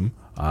System.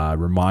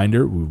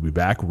 Reminder, we'll be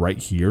back right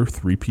here,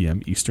 3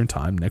 p.m. Eastern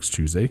Time next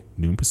Tuesday,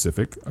 noon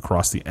Pacific,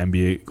 across the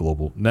NBA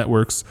Global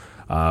Networks.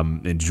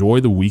 Enjoy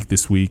the week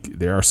this week.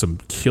 There are some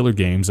killer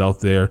games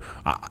out there.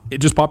 It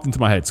just popped into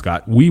my head,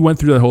 Scott. We went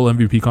through that whole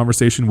MVP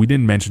conversation. We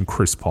didn't mention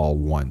Chris Paul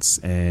once,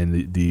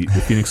 and the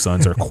Phoenix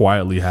Suns are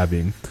quietly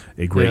having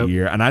a great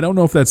year. And I don't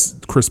know if that's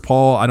Chris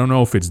Paul. I don't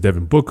know if it's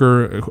Devin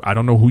Booker. I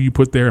don't know who you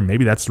put there.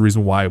 Maybe that's the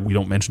reason why we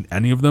don't mention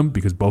any of them,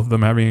 because both of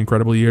them are having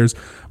incredible years.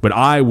 But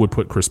I would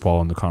put Chris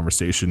Paul in the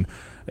conversation,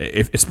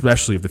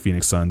 especially if the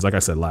Phoenix Suns, like I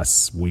said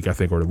last week, I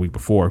think, or the week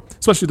before,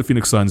 especially if the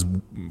Phoenix Suns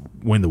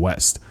win the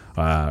West,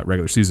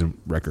 regular season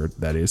record,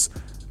 that is.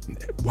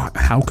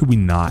 How could we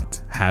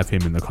not have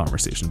him in the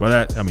conversation?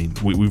 But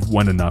we've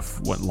went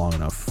long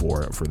enough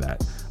for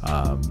that.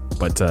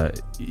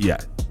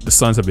 The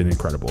Suns have been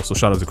incredible. So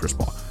shout out to Chris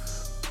Paul.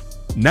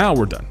 Now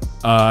we're done.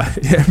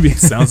 NBA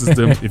Sound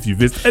System. If you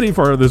missed any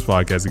part of this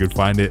podcast, you can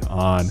find it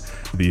on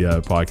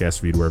the podcast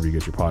feed wherever you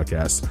get your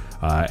podcasts,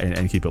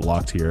 and keep it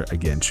locked here.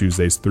 Again,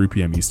 Tuesdays, 3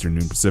 p.m. Eastern,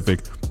 noon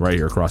Pacific, right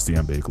here across the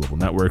NBA Global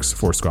Networks.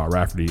 For Scott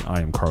Rafferty,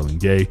 I am Carlin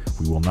Gay.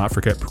 We will not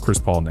forget Chris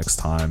Paul next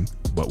time,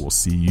 but we'll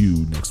see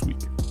you next week.